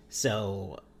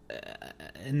 So,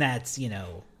 and that's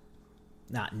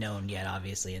not known yet,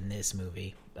 obviously, in this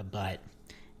movie, but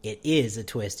it is a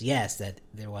twist, yes, that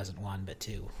there wasn't one but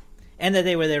two, and that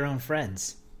they were their own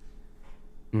friends.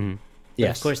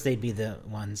 Yes, of course, they'd be the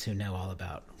ones who know all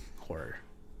about horror,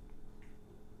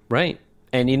 right?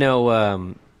 And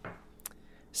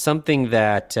something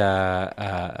that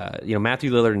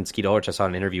Matthew Lillard and Skeet Ulrich, I saw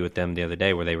an interview with them the other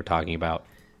day where they were talking about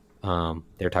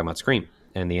Scream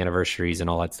and the anniversaries and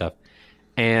all that stuff.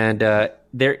 And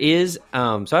there is,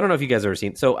 so I don't know if you guys have ever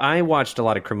seen, so I watched a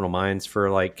lot of Criminal Minds for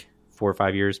like 4 or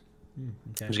 5 years.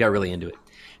 I just got really into it.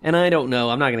 And I don't know,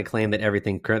 I'm not going to claim that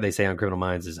everything they say on Criminal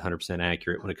Minds is 100%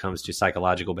 accurate when it comes to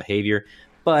psychological behavior,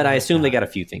 but I assume they got a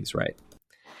few things right.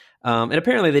 And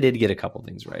apparently they did get a couple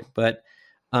things right. But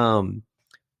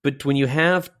when you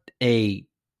have a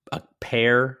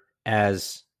pair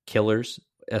as killers,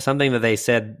 something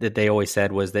that they always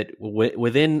said was that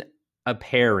within a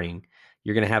pairing,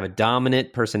 you're going to have a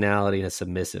dominant personality and a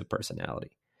submissive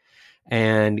personality.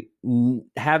 And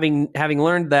having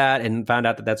learned that and found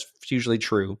out that that's usually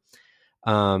true,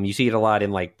 you see it a lot in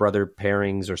like brother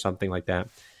pairings or something like that,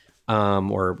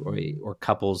 or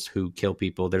couples who kill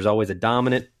people. There's always a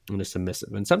dominant and a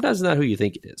submissive, and sometimes it's not who you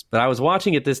think it is. But I was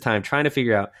watching it this time, trying to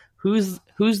figure out who's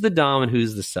the dom and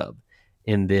who's the sub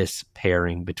in this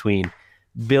pairing between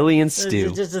Billy and Stu.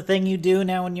 Is it just a thing you do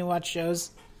now when you watch shows?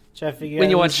 Try to figure when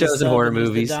out you watch shows and horror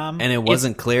movies, and it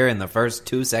wasn't clear in the first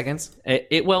 2 seconds.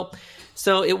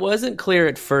 So it wasn't clear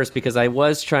at first because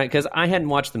because I hadn't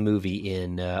watched the movie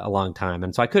in a long time,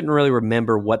 and so I couldn't really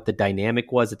remember what the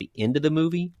dynamic was at the end of the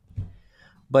movie.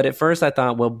 But at first I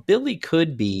thought, well, Billy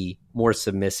could be more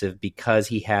submissive because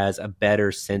he has a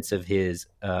better sense of his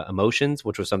emotions,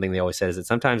 which was something they always said, is that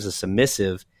sometimes the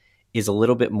submissive is a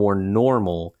little bit more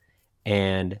normal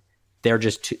and they're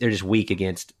just weak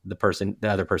against the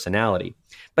other personality.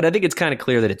 But I think it's kind of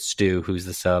clear that it's Stu who's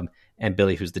the sub and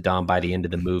Billy who's the dom by the end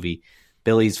of the movie.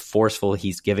 Billy's forceful.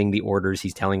 He's giving the orders.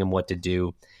 He's telling him what to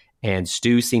do. And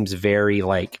Stu seems very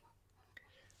like,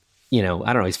 I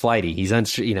don't know. He's flighty. He's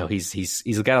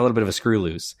he's got a little bit of a screw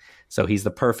loose. So he's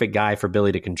the perfect guy for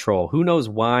Billy to control. Who knows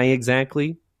why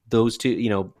exactly those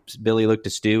two, Billy looked to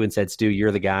Stu and said, Stu,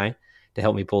 you're the guy to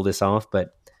help me pull this off.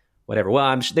 But whatever.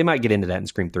 Well, they might get into that in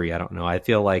Scream 3. I don't know. I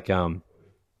feel like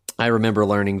I remember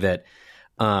learning that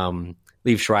Liev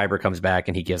Schreiber comes back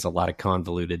and he gives a lot of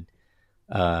convoluted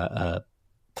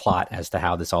plot as to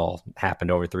how this all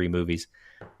happened over 3 movies.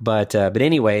 But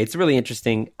anyway, it's really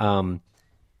interesting.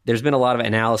 There's been a lot of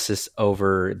analysis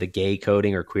over the gay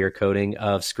coding or queer coding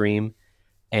of Scream.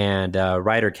 And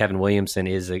writer Kevin Williamson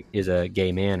is a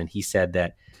gay man, and he said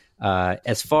that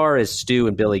as far as Stu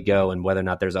and Billy go, and whether or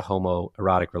not there's a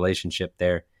homoerotic relationship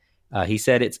there, he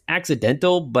said it's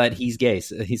accidental, but he's gay.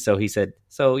 So he said,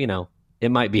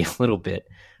 it might be a little bit,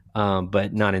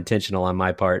 but not intentional on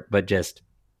my part, but just,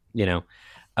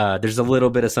 there's a little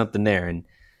bit of something there. And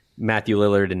Matthew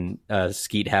Lillard and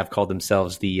Skeet have called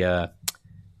themselves the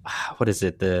what is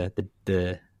it?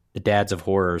 The dads of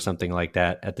horror or something like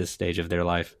that at this stage of their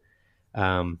life.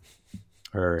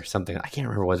 Or something. I can't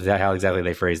remember how exactly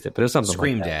they phrased it, but it was something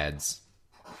Scream like that. dads.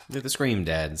 They're the Scream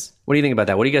dads. What do you think about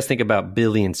that? What do you guys think about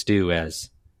Billy and Stu as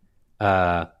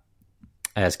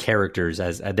characters,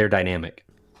 as their dynamic?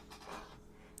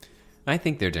 I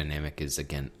think their dynamic is,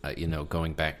 again,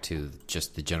 going back to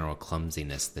just the general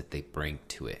clumsiness that they bring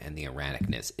to it and the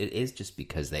erraticness. It is just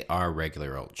because they are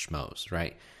regular old schmoes,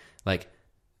 right? Like,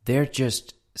 they're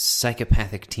just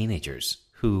psychopathic teenagers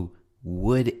who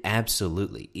would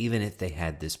absolutely, even if they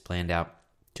had this planned out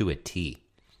to a T,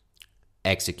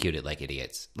 execute it like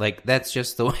idiots. Like, that's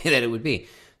just the way that it would be.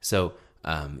 So,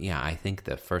 I think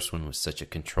the first one was such a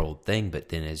controlled thing, but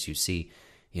then as you see,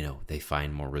 they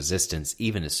find more resistance.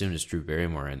 Even as soon as Drew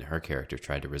Barrymore and her character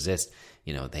tried to resist,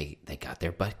 they got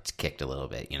their butts kicked a little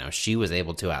bit. She was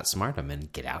able to outsmart them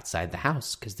and get outside the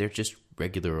house because they're just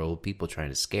regular old people trying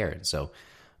to scare. And so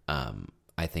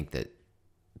I think that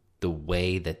the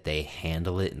way that they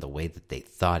handle it and the way that they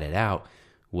thought it out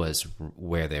was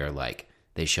where they're like,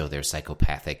 they show their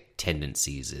psychopathic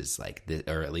tendencies is like,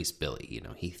 or at least Billy,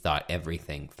 he thought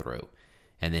everything through.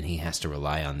 And then he has to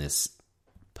rely on this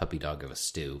puppy dog of a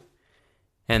Stu.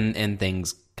 And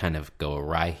things kind of go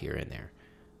awry here and there.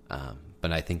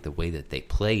 But I think the way that they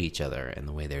play each other and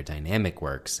the way their dynamic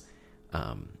works,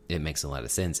 it makes a lot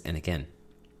of sense. And again,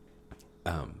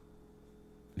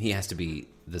 he has to be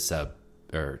the sub,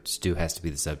 or Stu has to be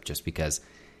the sub just because,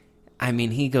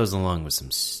 he goes along with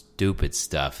some stupid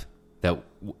stuff that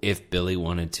if Billy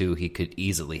wanted to, he could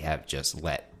easily have just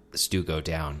let Stu go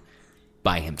down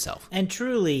by himself. And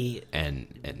truly...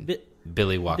 And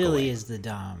Billy walk away. Billy is the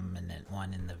dominant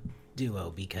one in the duo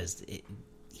because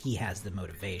he has the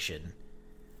motivation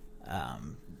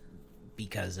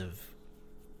because of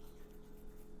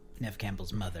Neve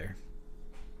Campbell's mother.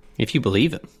 If you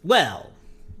believe him. Well,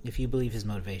 if you believe his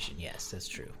motivation, yes, that's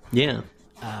true. Yeah.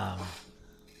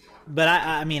 But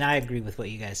I agree with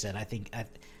what you guys said. I think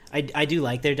I do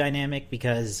like their dynamic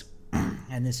because,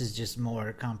 and this is just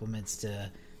more compliments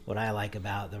to what I like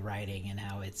about the writing and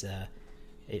how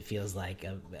it feels like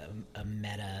a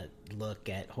meta look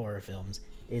at horror films,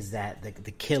 is that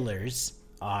the killers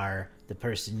are the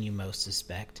person you most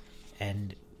suspect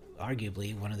and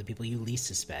arguably one of the people you least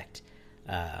suspect.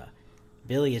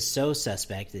 Billy is so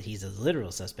suspect that he's a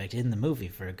literal suspect in the movie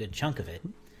for a good chunk of it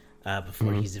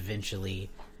before he's eventually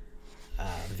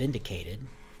vindicated,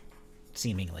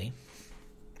 seemingly.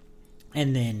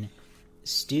 And then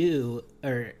Stu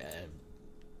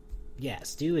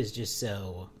is just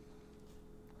so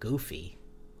goofy,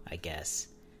 I guess,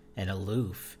 and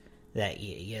aloof that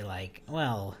you're like,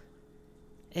 well,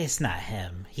 it's not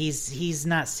him. He's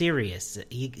not serious.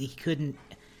 He couldn't.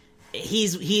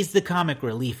 He's the comic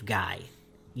relief guy.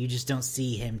 You just don't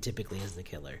see him typically as the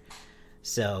killer.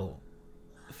 So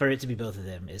for it to be both of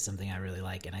them is something I really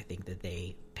like, and I think that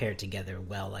they pair together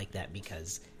well like that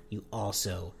because you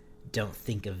also don't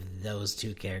think of those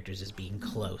two characters as being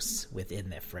close within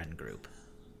their friend group,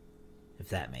 if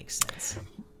that makes sense.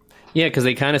 Yeah, because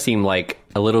they kind of seem like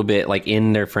a little bit like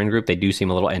in their friend group, they do seem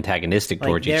a little antagonistic Like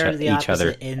towards each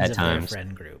other ends at of times. their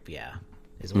friend group, yeah,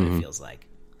 is what it feels like.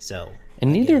 So,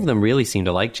 And neither of them really seem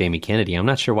to like Jamie Kennedy. I'm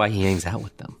not sure why he hangs out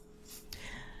with them.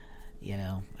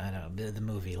 I don't know, the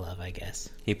movie love, I guess.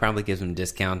 He probably gives them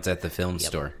discounts at the film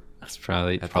store. That's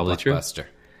probably At true. Blockbuster.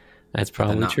 That's The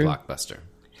probably not true. Blockbuster.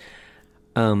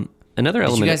 Another Did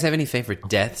element. you guys have any favorite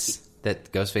deaths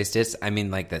that Ghostface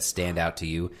did? That stand out to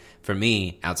you? For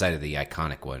me, outside of the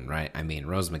iconic one, right?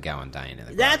 Rose McGowan dying in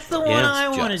the garage. That's the one Yeah, I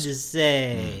it's wanted just- to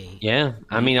say. Yeah,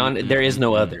 there is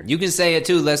no other. You can say it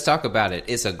too. Let's talk about it.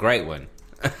 It's a great one.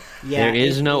 Yeah, There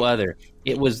is no other.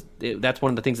 That's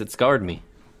one of the things that scarred me.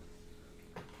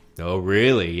 Oh,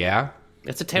 really? Yeah?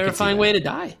 It's a terrifying that. way to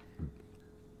die.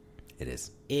 It is.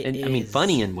 It And, is,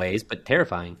 funny in ways, but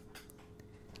terrifying.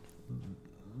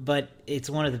 but it's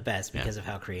one of the best because of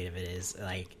how creative it is.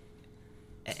 Like,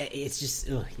 it's just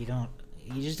you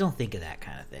just don't think of that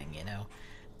kind of thing,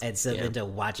 And so then to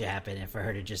watch it happen and for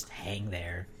her to just hang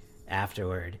there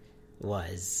afterward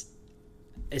was,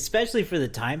 especially for the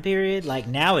time period. Like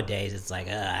nowadays, it's like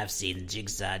I've seen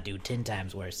Jigsaw do 10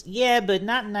 times worse. Yeah, but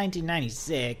not in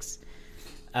 1996.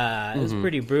 It was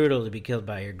pretty brutal to be killed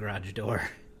by your garage door.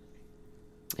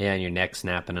 Yeah, and your neck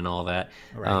snapping and all that.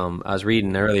 Right. I was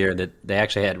reading earlier that they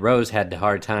actually Rose had a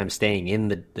hard time staying in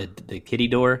the kitty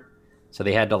door, so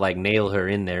they had to like nail her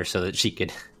in there so that she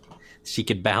could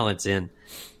balance in,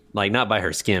 like not by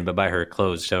her skin but by her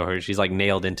clothes. So she's like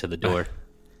nailed into the door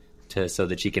so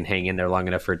that she can hang in there long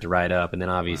enough for it to ride up, and then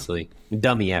obviously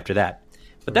dummy after that.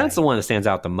 But that's the one that stands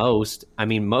out the most. I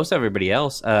mean, most everybody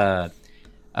else, for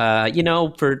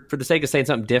the sake of saying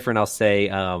something different, I'll say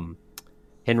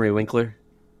Henry Winkler.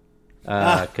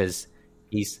 Because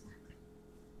he's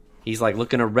like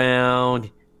looking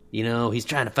around, he's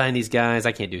trying to find these guys.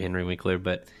 I can't do Henry Winkler,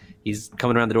 but he's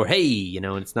coming around the door. Hey, and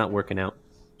it's not working out.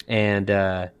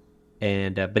 But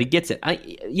he gets it.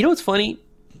 What's funny?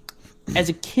 As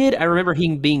a kid, I remember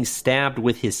him being stabbed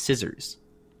with his scissors,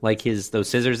 like those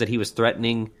scissors that he was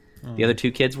threatening the other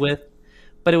two kids with.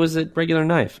 But it was a regular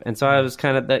knife, and so I was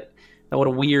kind of that. What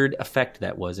a weird effect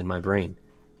that was in my brain.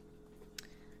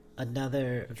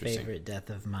 Another favorite death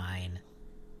of mine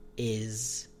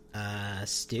is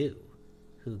Stu,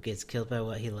 who gets killed by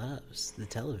what he loves, the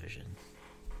television.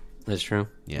 That's true.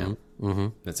 Yeah.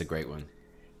 That's a great one.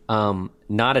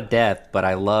 Not a death, but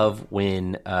I love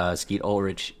when Skeet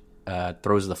Ulrich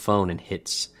throws the phone and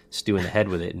hits Stu in the head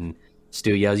with it, and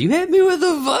Stu yells, "You hit me with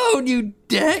the phone, you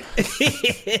dick!"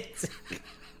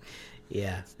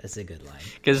 Yeah, that's a good line.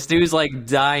 Because Stu's like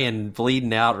dying,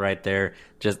 bleeding out right there.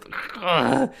 Just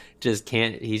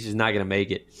can't. He's just not going to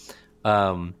make it.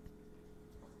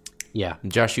 Yeah.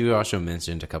 Josh, you also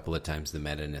mentioned a couple of times the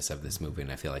meta-ness of this movie,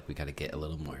 and I feel like we got to get a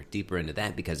little more deeper into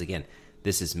that because, again,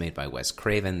 this is made by Wes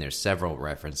Craven. There's several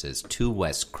references to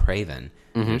Wes Craven.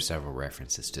 There's several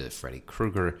references to Freddy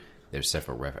Krueger. There's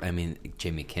several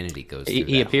Jamie Kennedy goes through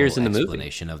he appears in the movie.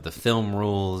 Explanation of the film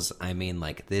rules. I mean,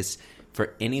 like this...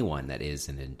 For anyone that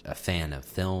is a fan of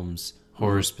films,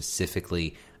 horror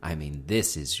specifically, I mean,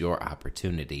 this is your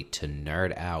opportunity to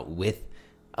nerd out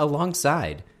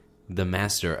alongside the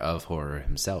master of horror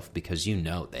himself, because you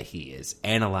know that he has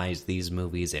analyzed these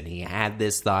movies and he had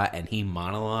this thought and he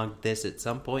monologued this at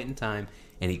some point in time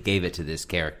and he gave it to this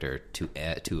character to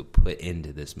put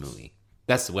into this movie.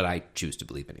 That's what I choose to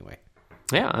believe anyway.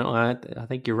 Yeah, I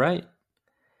think you're right.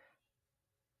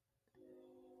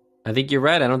 I think you're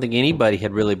right. I don't think anybody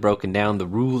had really broken down the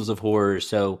rules of horror.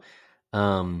 So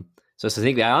I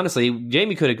think that honestly,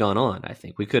 Jamie could have gone on. I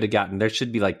think we could have gotten. There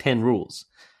should be like 10 rules.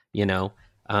 There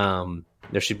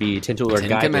should be 10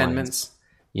 guidelines. Commandments.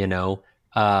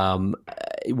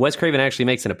 Wes Craven actually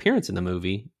makes an appearance in the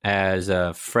movie as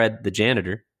Fred the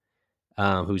janitor,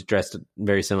 who's dressed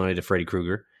very similarly to Freddy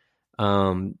Krueger.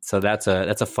 So that's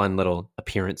a fun little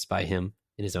appearance by him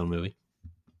in his own movie.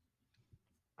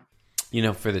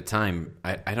 For the time,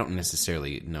 I don't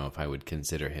necessarily know if I would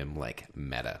consider him like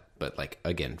meta, but like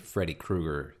again, Freddy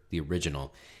Krueger, the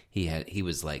original, he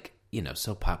was like,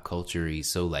 so pop culture-y,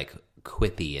 so like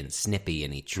quippy and snippy,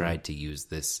 and he tried to use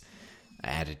this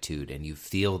attitude, and you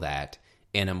feel that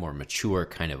in a more mature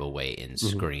kind of a way in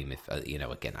Scream. If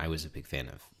again, I was a big fan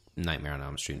of Nightmare on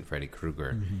Elm Street and Freddy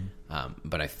Krueger,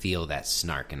 but I feel that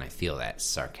snark and I feel that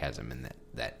sarcasm and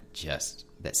that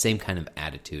same kind of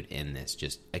attitude in this,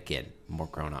 just again more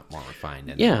grown up, more refined,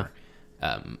 and more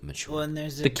mature. Well, and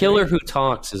there's the killer who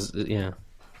talks is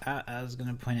I was going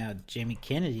to point out Jamie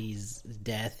Kennedy's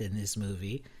death in this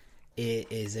movie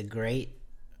is a great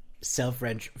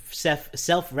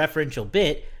self-referential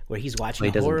bit where he's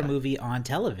watching a horror movie on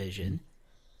television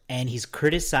and he's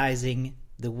criticizing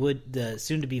the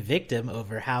soon-to-be victim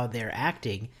over how they're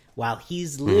acting while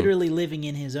he's literally living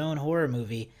in his own horror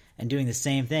movie and doing the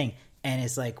same thing. And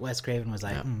it's like Wes Craven was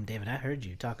like, David, I heard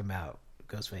you talking about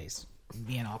Ghostface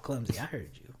being all clumsy. I heard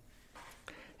you.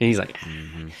 And he's like,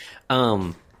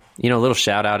 a little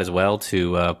shout out as well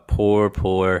to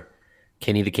poor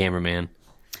Kenny the cameraman.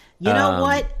 You know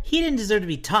what? He didn't deserve to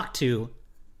be talked to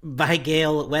by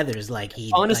Gale Weathers like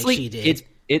she did.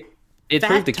 It's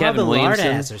proof that Kevin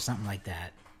Williamson or something like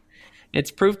that.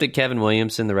 It's proof that Kevin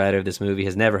Williamson, the writer of this movie,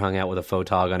 has never hung out with a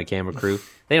photog on a camera crew.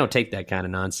 They don't take that kind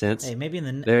of nonsense. Hey, maybe in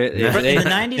the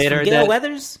 90s from Gale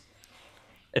Weathers?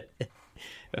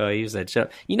 Oh, he was that show.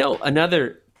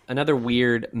 Another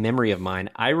weird memory of mine.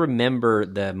 I remember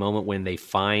the moment when they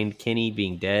find Kenny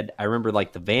being dead. I remember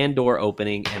like the van door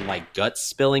opening and like guts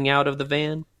spilling out of the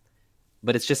van.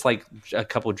 But it's just like a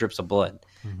couple of drips of blood.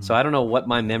 So I don't know what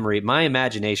my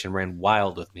imagination ran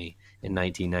wild with me in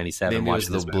 1997. Maybe it was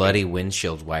the bloody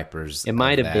windshield wipers. It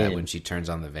might have been when she turns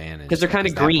on the van, because they're kind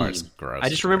of green. I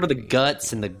just remember the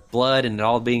guts and the blood and it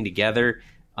all being together.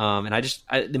 And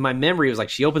in my memory, it was like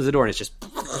she opens the door and it's just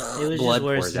it was blood just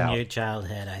worse pours than out. your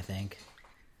childhood, I think.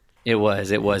 It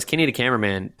was. Kenny the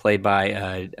cameraman, played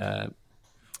by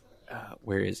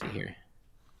where is he here?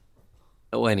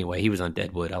 Oh, anyway, he was on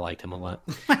Deadwood. I liked him a lot.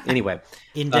 Anyway,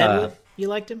 In Deadwood, you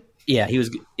liked him? yeah, he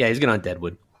was. Yeah, he's good on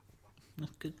Deadwood.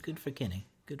 Good for Kenny.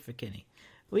 Good for Kenny.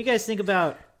 What do you guys think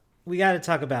about? We got to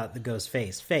talk about the ghost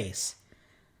face.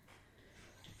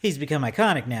 He's become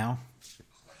iconic now.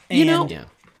 And Yeah.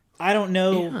 I don't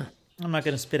know. Yeah. I'm not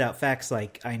going to spit out facts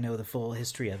like I know the full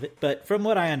history of it, but from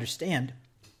what I understand,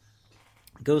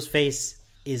 Ghostface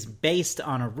is based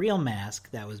on a real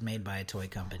mask that was made by a toy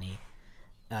company.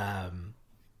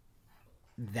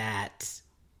 That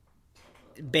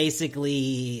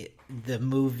basically the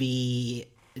movie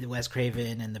Wes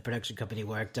Craven and the production company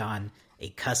worked on a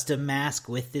custom mask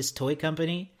with this toy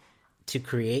company to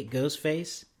create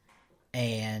Ghostface,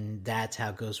 and that's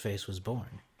how Ghostface was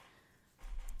born.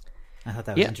 I thought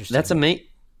that was interesting. That's amazing.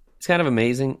 It's kind of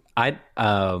amazing. I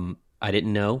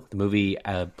didn't know. The movie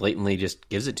blatantly just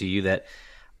gives it to you that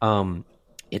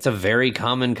it's a very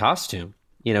common costume.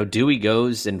 You know, Dewey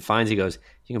goes and finds, he goes,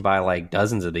 you can buy like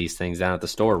dozens of these things down at the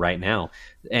store right now.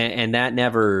 And that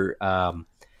never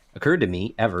occurred to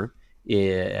me ever.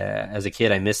 As a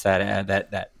kid, I missed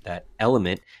that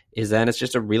element, is that it's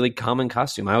just a really common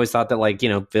costume. I always thought that, like, you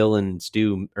know, Billy and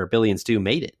Stu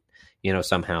made it, you know,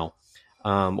 somehow.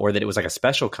 Or that it was like a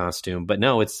special costume, but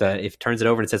no, it's it turns it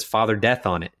over and it says Father Death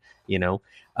on it, you know?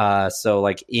 So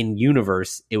like in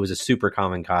universe, it was a super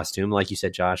common costume. Like you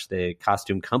said, Josh, the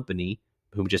costume company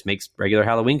who just makes regular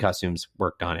Halloween costumes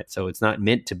worked on it. So it's not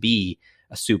meant to be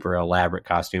a super elaborate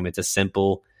costume. It's a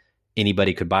simple,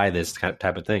 anybody could buy this type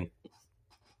of thing.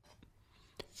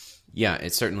 Yeah,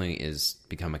 it certainly is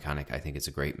become iconic. I think it's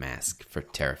a great mask for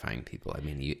terrifying people. I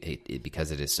mean,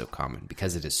 because it is so common,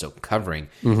 because it is so covering,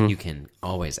 you can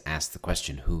always ask the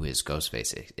question, who is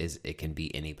Ghostface? It can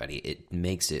be anybody. It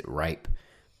makes it ripe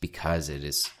because it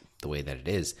is the way that it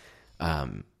is.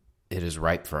 It is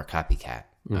ripe for a copycat.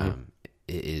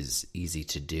 It is easy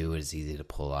to do. It is easy to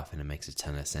pull off, and it makes a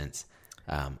ton of sense.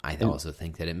 I also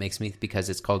think that it makes me, because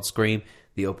it's called Scream,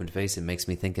 the open face, it makes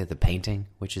me think of The Painting,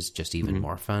 which is just even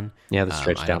more fun. Yeah, the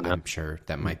stretched out. I'm sure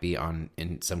that might be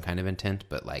in some kind of intent,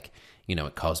 but like, you know,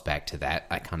 it calls back to that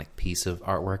iconic piece of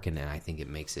artwork, and I think it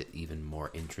makes it even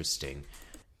more interesting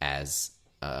as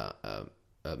a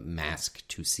mask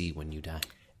to see when you die.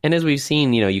 And as we've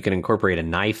seen, you know, you can incorporate a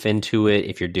knife into it.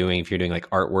 If you're doing like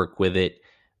artwork with it,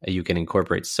 you can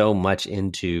incorporate so much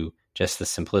into just the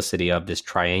simplicity of this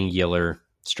triangular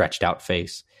stretched out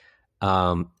face.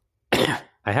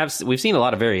 We've seen a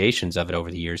lot of variations of it over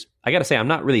the years. I got to say, I'm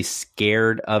not really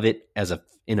scared of it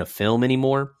in a film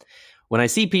anymore. When I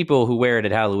see people who wear it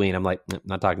at Halloween, I'm like, I'm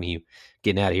not talking to you,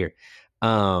 getting out of here.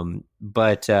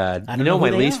 But you know, my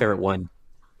least favorite one,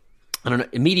 I don't know,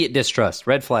 immediate distrust,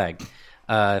 red flag.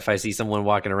 If I see someone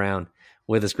walking around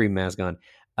with a Scream mask on,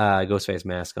 Ghostface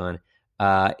mask on,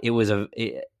 it was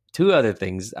two other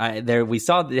things. We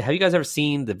saw. Have you guys ever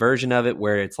seen the version of it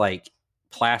where it's like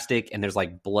plastic and there's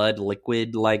like blood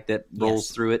liquid like that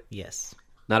rolls through it? Yes.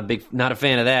 Not a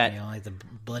fan of that. You don't like the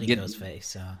bloody ghost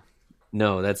face.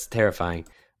 No, that's terrifying.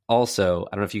 Also,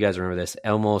 I don't know if you guys remember this.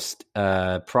 Almost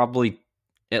probably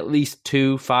at least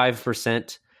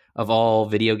 5% of all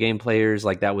video game players,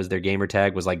 like that was their gamer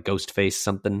tag, was like Ghostface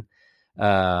something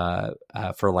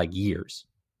for like years.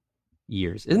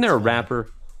 Isn't there a rapper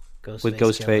with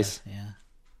Ghostface?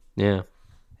 Yeah.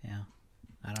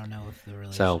 I don't know if the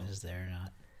relation is there or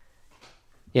not.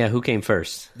 Yeah, who came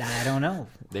first? I don't know.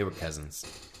 They were cousins.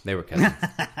 Oh,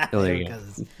 there you go.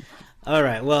 All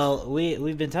right. Well,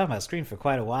 we've been talking about Scream for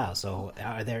quite a while. So,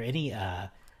 are there any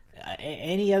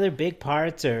other big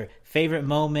parts or favorite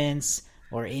moments,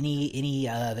 or any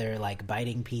other like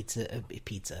biting pieces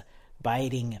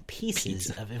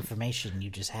of information you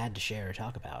just had to share or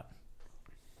talk about?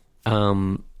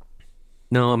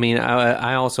 No, I mean,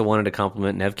 I also wanted to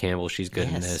compliment Neve Campbell. She's good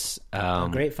in this.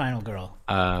 Great final girl.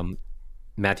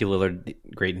 Matthew Lillard,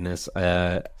 great in this.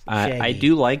 I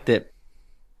do like that.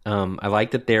 I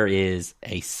like that there is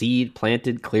a seed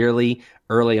planted clearly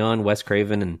early on. Wes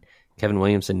Craven and Kevin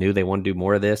Williamson knew they wanted to do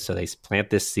more of this, so they plant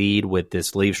this seed with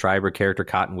this Liev Schreiber character,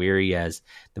 Cotton Weary, as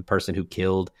the person who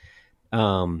killed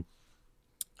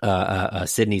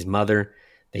Sydney's mother.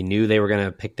 They knew they were going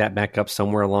to pick that back up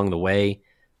somewhere along the way.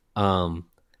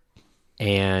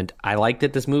 And I like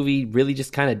that this movie really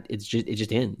just kind of it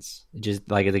just ends. It just,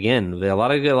 like, again, a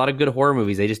lot of good horror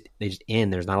movies, they just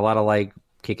end. There's not a lot of like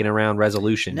kicking around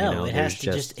resolution. No, you know? It has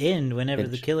to just end whenever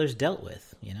the killer's dealt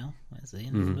with. You know, that's the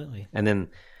end of the movie. And then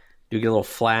do get a little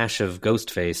flash of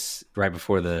Ghostface right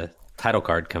before the title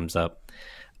card comes up.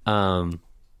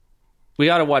 We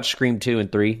ought to watch Scream 2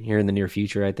 and 3 here in the near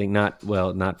future, I think. Not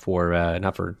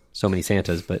for So Many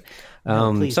Santas, but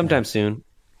sometime soon.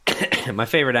 My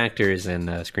favorite actor is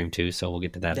in Scream 2, so we'll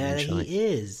get to that eventually. He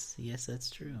is. Yes, that's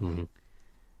true. Mm-hmm.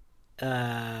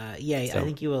 I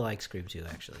think you will like Scream 2,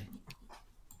 actually.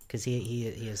 Because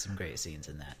he has some great scenes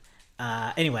in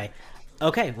that. Anyway,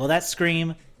 okay, well, that's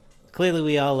Scream. Clearly,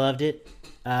 we all loved it.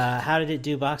 How did it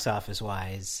do box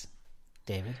office-wise,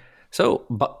 David? So,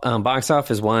 box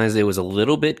office-wise, it was a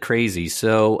little bit crazy.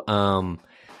 So,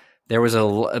 there was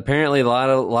apparently a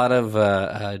lot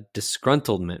of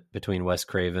disgruntlement between Wes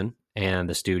Craven and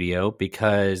the studio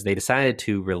because they decided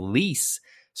to release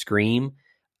Scream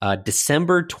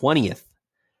December 20th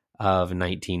of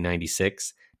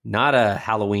 1996. Not a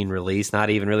Halloween release, not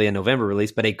even really a November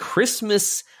release, but a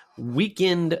Christmas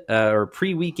weekend or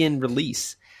pre-weekend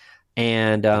release.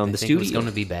 And the studio was going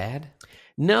to be bad.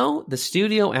 No, the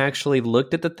studio actually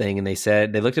looked at the thing and they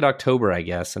looked at October, I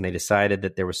guess, and they decided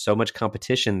that there was so much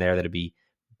competition there that it'd be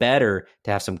better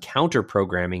to have some counter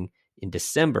programming in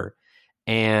December.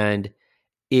 And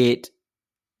it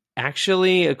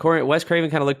actually, according Wes Craven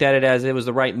kind of looked at it as it was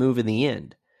the right move in the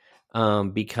end.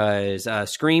 Because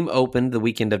Scream opened the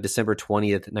weekend of December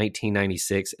 20th,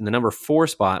 1996, and the number 4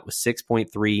 spot was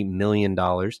 $6.3 million.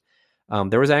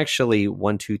 There was actually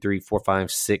 1, 2, 3, 4,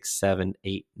 5, 6, 7,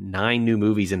 8, 9 new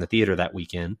movies in the theater that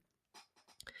weekend.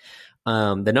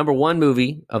 The number 1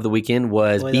 movie of the weekend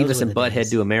was Beavis and Butthead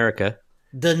Do America.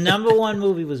 The number 1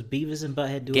 movie was Beavis and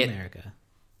Butthead Do America.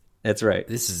 That's right.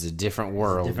 This is a different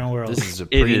world. Different world. This is a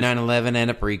pre-9/11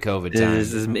 and a pre-COVID time.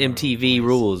 This is MTV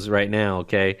rules right now,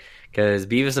 okay? Because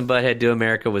Beavis and Butthead Do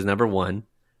America was number 1,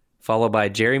 followed by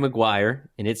Jerry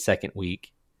Maguire in its second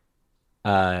week.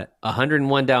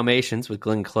 101 Dalmatians with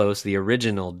Glenn Close, the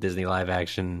original Disney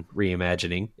live-action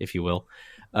reimagining, if you will,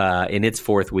 in its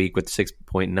fourth week with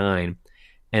 6.9.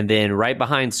 And then right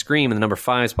behind Scream in the number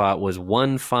 5 spot was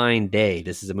One Fine Day.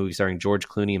 This is a movie starring George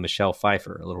Clooney and Michelle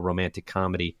Pfeiffer, a little romantic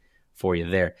comedy for you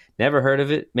there. Never heard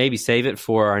of it. Maybe save it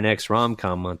for our next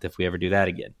rom-com month if we ever do that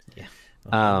again.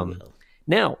 Yeah.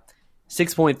 Now,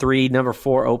 6.3, number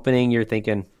 4 opening, you're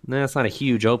thinking, nah, it's not a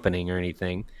huge opening or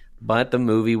anything. But the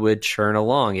movie would churn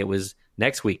along. It was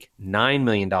next week, $9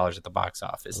 million at the box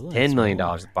office, $10 million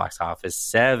at the box office,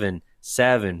 7,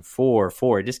 7, 4,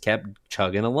 4. It just kept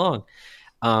chugging along.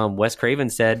 Wes Craven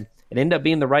said it ended up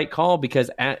being the right call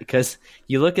because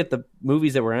you look at the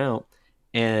movies that were out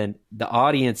and the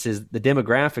audiences, the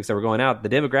demographics that were going out, the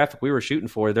demographic we were shooting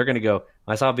for, they're going to go,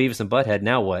 I saw Beavis and Butthead,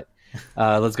 now what?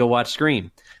 Let's go watch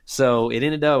Scream. So it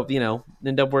ended up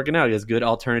working out. It was good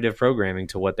alternative programming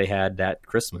to what they had that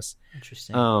Christmas.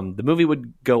 Interesting. The movie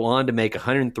would go on to make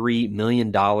 $103 million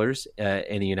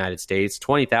in the United States,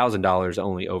 $20,000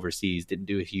 only overseas. Didn't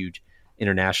do a huge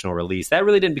international release. That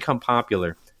really didn't become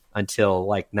popular until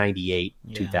like 98,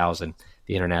 2000,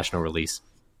 the international release.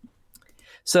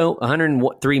 So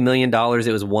 $103 million.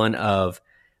 It was one of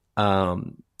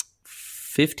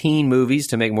 15 movies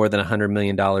to make more than $100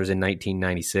 million in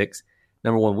 1996.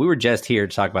 Number 1, we were just here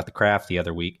to talk about The Craft the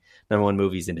other week. Number 1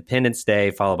 movie is Independence Day,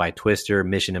 followed by Twister,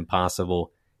 Mission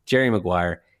Impossible, Jerry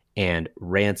Maguire, and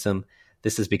Ransom.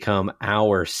 This has become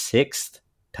our 6th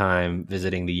time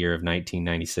visiting the year of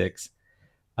 1996.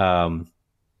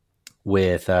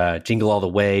 With Jingle All the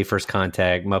Way, First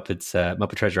Contact,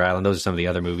 Muppet Treasure Island. Those are some of the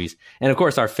other movies. And, of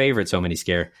course, our favorite So Many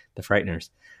Scare, The Frighteners.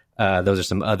 Those are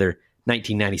some other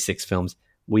 1996 films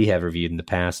we have reviewed in the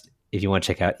past, if you want to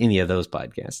check out any of those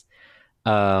podcasts.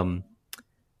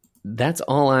 That's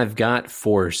all I've got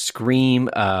for Scream.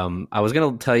 I was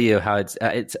going to tell you how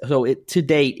to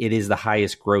date, it is the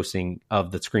highest grossing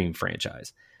of the Scream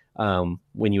franchise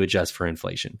when you adjust for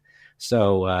inflation.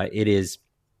 So it is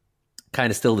kind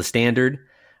of still the standard.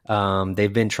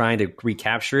 They've been trying to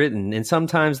recapture it, and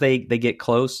sometimes they get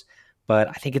close, but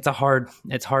I think it's hard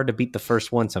to beat the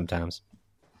first one sometimes.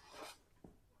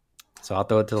 So I'll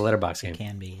throw it to the Letterboxd game. It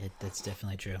can be. That's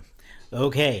definitely true.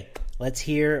 Okay, let's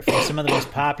hear from some of the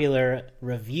most popular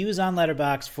reviews on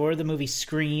Letterboxd for the movie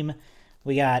Scream.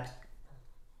 We got,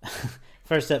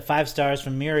 first up, 5 stars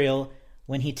from Muriel.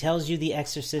 When he tells you The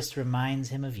Exorcist reminds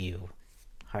him of you.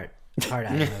 Heart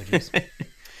eye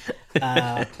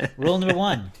emojis. Rule number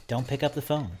 1, don't pick up the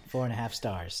phone. 4.5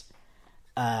 stars.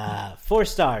 4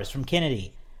 stars from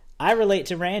Kennedy. I relate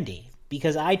to Randy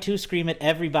because I too scream at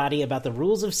everybody about the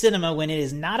rules of cinema when it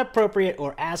is not appropriate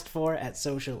or asked for at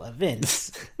social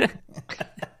events.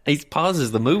 He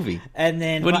pauses the movie. And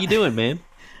then, what are you doing, man?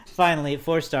 Finally,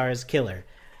 4 stars, Killer.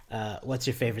 What's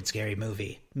your favorite scary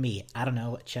movie? Me. I don't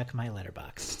know. Check my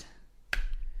Letterboxd.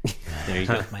 There you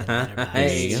go. My Letterboxd.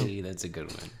 Hey, that's a good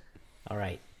one. All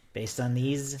right. Based on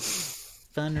these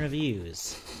fun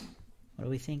reviews. What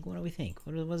do we think? What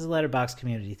does the Letterboxd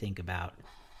community think about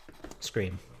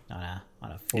Scream on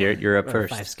a 4 You're up or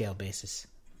first. 5 scale basis?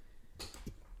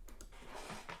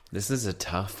 This is a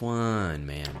tough one,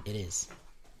 man. It is.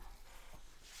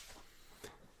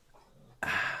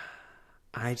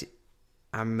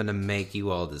 I'm gonna make you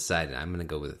all decide. I'm gonna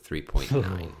go with a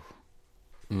 3.9.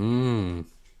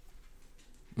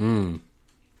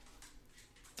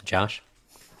 Josh?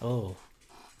 Oh.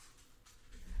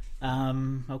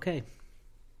 Okay.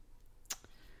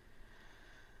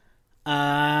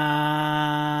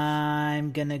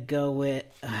 I'm gonna go with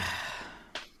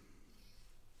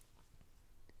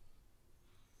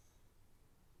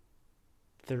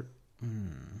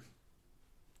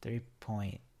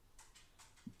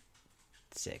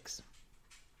 3.6.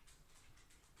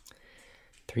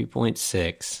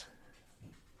 3.6.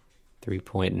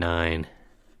 3.9.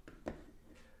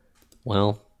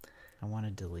 Well, I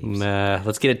wanted to leave.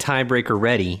 let's get a tiebreaker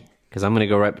ready, because I'm going to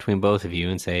go right between both of you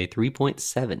and say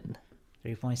 3.7.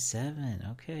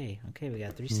 3.7. Okay, we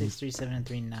got 3.6, 3.7, and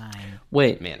 3.9.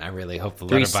 Wait, Man, I really hope the 3.6,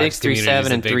 Letterboxd community is 3.7,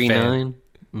 a and big fan.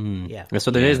 3.9. Yeah.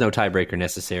 So there is no tiebreaker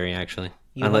necessary, actually.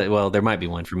 Well, there might be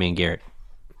one for me and Garrett.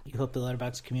 You hope the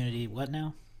Letterboxd community what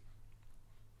now?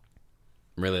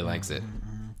 Really likes it.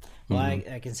 Well,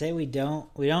 I can say we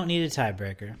don't need a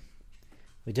tiebreaker.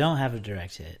 We don't have a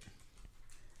direct hit.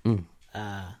 And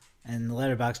the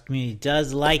Letterboxd community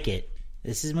does like it.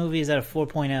 This movie is at a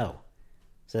 4.0.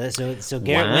 So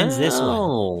Garrett wins this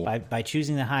one by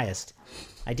choosing the highest.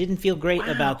 I didn't feel great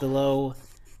about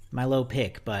my low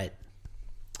pick, but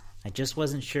I just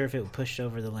wasn't sure if it would push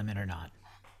over the limit or not.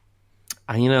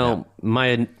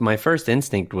 My first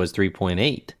instinct was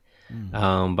 3.8,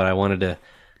 but I wanted to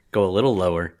go a little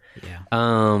lower. Yeah.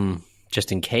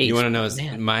 Just in case. You want to know?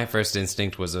 My first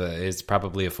instinct was it's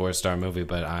probably a 4-star movie,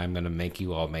 but I'm going to make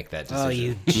you all make that decision. Oh,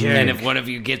 you jerk! And if one of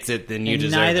you gets it, then you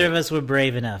deserve neither it. of us were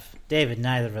brave enough, David.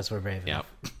 Neither of us were brave enough.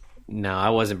 No,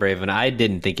 I wasn't brave, and I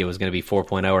didn't think it was going to be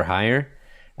 4.0 or higher.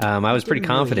 I was pretty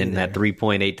confident in that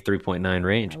 3.8 to 3.9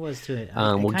 range. I was too.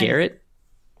 Garrett.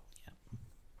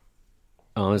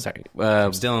 Oh, sorry.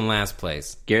 I'm still in last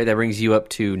place. Garrett, that brings you up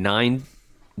to 9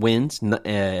 wins.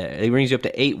 It brings you up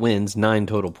to 8 wins, 9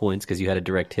 total points, because you had a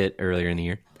direct hit earlier in the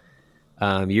year.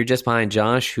 You're just behind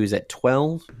Josh, who's at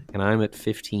 12, and I'm at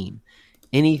 15.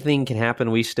 Anything can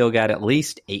happen. We still got at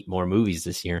least 8 more movies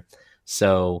this year,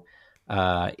 so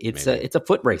it's a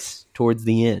foot race towards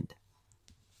the end.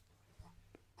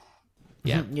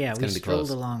 Yeah, Yeah, it's we gonna be strolled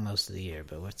close. along most of the year,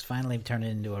 but it's finally turned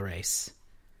into a race.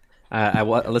 I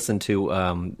listened to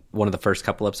one of the first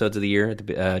couple episodes of the year,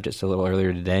 just a little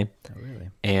earlier today. Oh, really?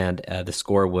 And the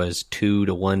score was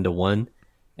 2-1.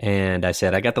 And I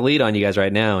said, I got the lead on you guys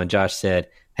right now. And Josh said,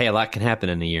 hey, a lot can happen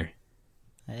in a year.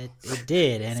 It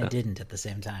did, and it didn't at the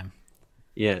same time.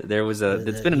 Yeah,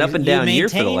 it's been an up and down year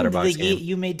for the Letterboxd game.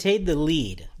 You maintained the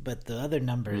lead, but the other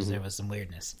numbers, there was some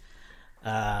weirdness.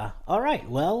 All right,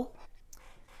 well,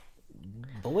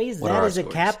 boys, that is a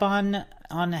cap on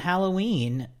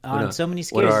Halloween on So Many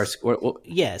Scares.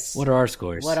 Yes. What are our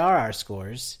scores? What are our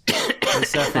scores?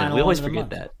 It's our final We always one of the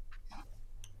forget month.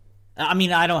 that. I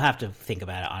mean, I don't have to think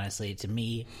about it, honestly. To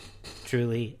me,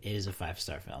 truly, it is a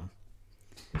 5-star film.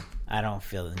 I don't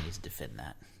feel the need to defend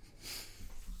that.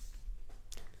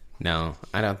 No,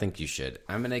 I don't think you should.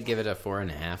 I'm going to give it a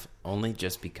 4.5, only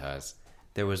just because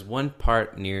there was one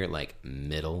part near,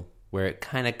 middle, where it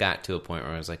kind of got to a point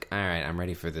where I was like, all right, I'm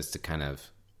ready for this to kind of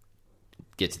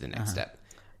get to the next step.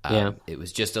 Yeah. It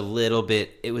was just a little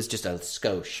bit, it was just a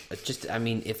skosh.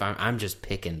 If I'm just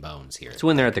picking bones here. It's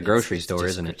when they're at the grocery store,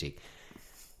 just isn't it? critique.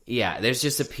 Yeah, there's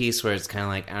just a piece where it's kind of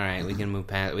like, all right, we can move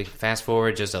past, we can fast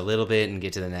forward just a little bit and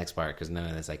get to the next part because none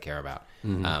of this I care about.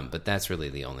 But that's really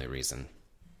the only reason.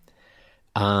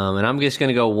 And I'm just going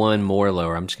to go one more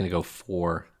lower. I'm just going to go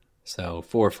 4. So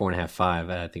 4, 4.5, 5.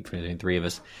 I think for the 3 of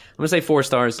us. I'm going to say 4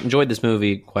 stars. Enjoyed this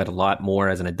movie quite a lot more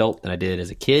as an adult than I did as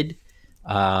a kid.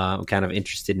 I'm kind of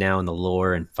interested now in the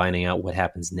lore and finding out what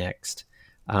happens next.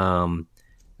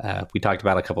 We talked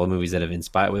about a couple of movies that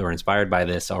we were inspired by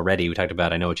this already. We talked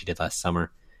about I Know What You Did Last Summer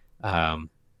about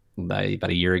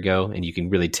a year ago, and you can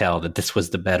really tell that this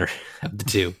was the better of the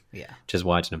two. Yeah. Just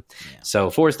watching them. Yeah. So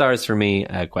 4 stars for me.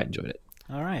 I quite enjoyed it.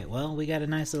 All right. Well, we got a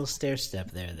nice little stair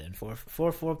step there then. 4,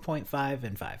 4.5,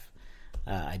 and 5.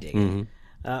 I dig it.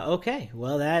 Okay.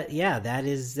 Well, that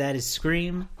is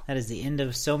Scream. That is the end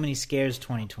of So Many Scares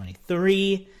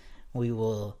 2023. We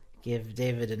will give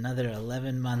David another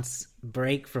 11 months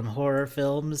break from horror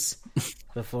films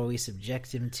before we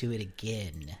subject him to it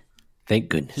again. Thank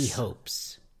goodness. He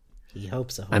hopes. He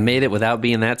hopes a I made it without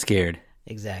being that scared.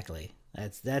 Exactly.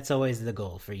 That's always the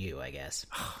goal for you, I guess.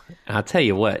 I'll tell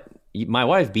you what, my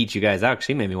wife beat you guys out.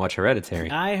 She made me watch Hereditary.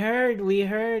 We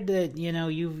heard that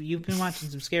you've been watching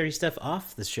some scary stuff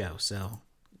off the show, so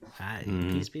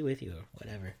peace be with you, or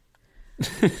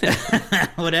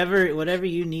whatever, whatever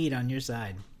you need on your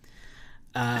side.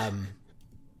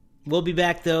 We'll be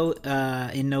back though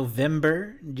in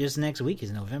November. Just next week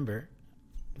is November.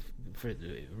 For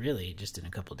really just in a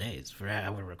couple days for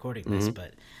how we're recording this,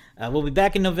 but we'll be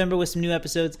back in November with some new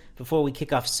episodes before we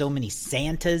kick off So Many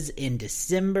Santas in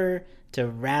December to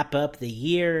wrap up the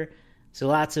year. So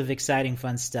lots of exciting,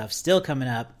 fun stuff still coming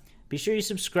up. Be sure you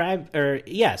subscribe to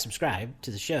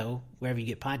the show wherever you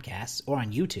get podcasts, or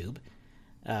on YouTube,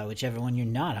 whichever one you're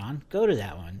not on. Go to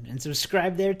that one and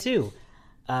subscribe there too,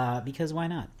 because why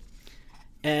not?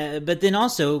 But then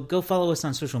also go follow us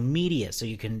on social media so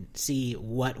you can see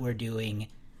what we're doing,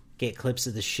 get clips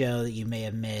of the show that you may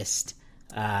have missed,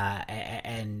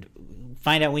 and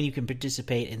find out when you can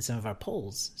participate in some of our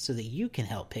polls so that you can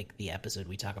help pick the episode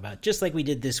we talk about, just like we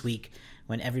did this week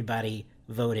when everybody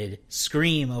voted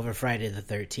Scream over Friday the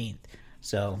 13th.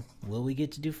 So will we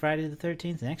get to do Friday the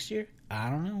 13th next year? I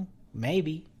don't know.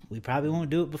 Maybe. We probably won't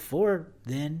do it before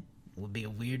then. It would be a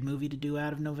weird movie to do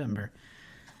out of November.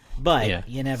 But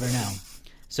you never know.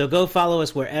 So go follow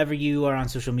us wherever you are on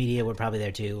social media. We're probably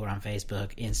there too. We're on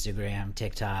Facebook, Instagram,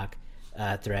 TikTok,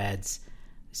 Threads.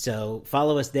 So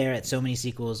follow us there at So Many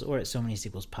Sequels or at So Many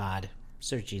Sequels Pod.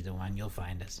 Search either one. You'll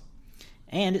find us.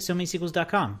 And at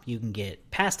SoManySequels.com. You can get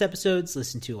past episodes,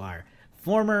 listen to our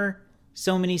former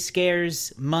So Many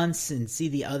Scares months, and see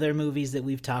the other movies that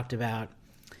we've talked about.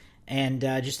 And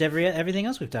just everything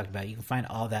else we've talked about. You can find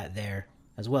all that there,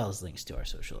 as well as links to our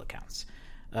social accounts.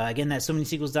 Again, that's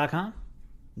SoManySequels.com.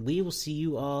 We will see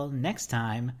you all next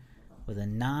time with a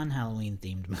non-Halloween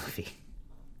themed movie.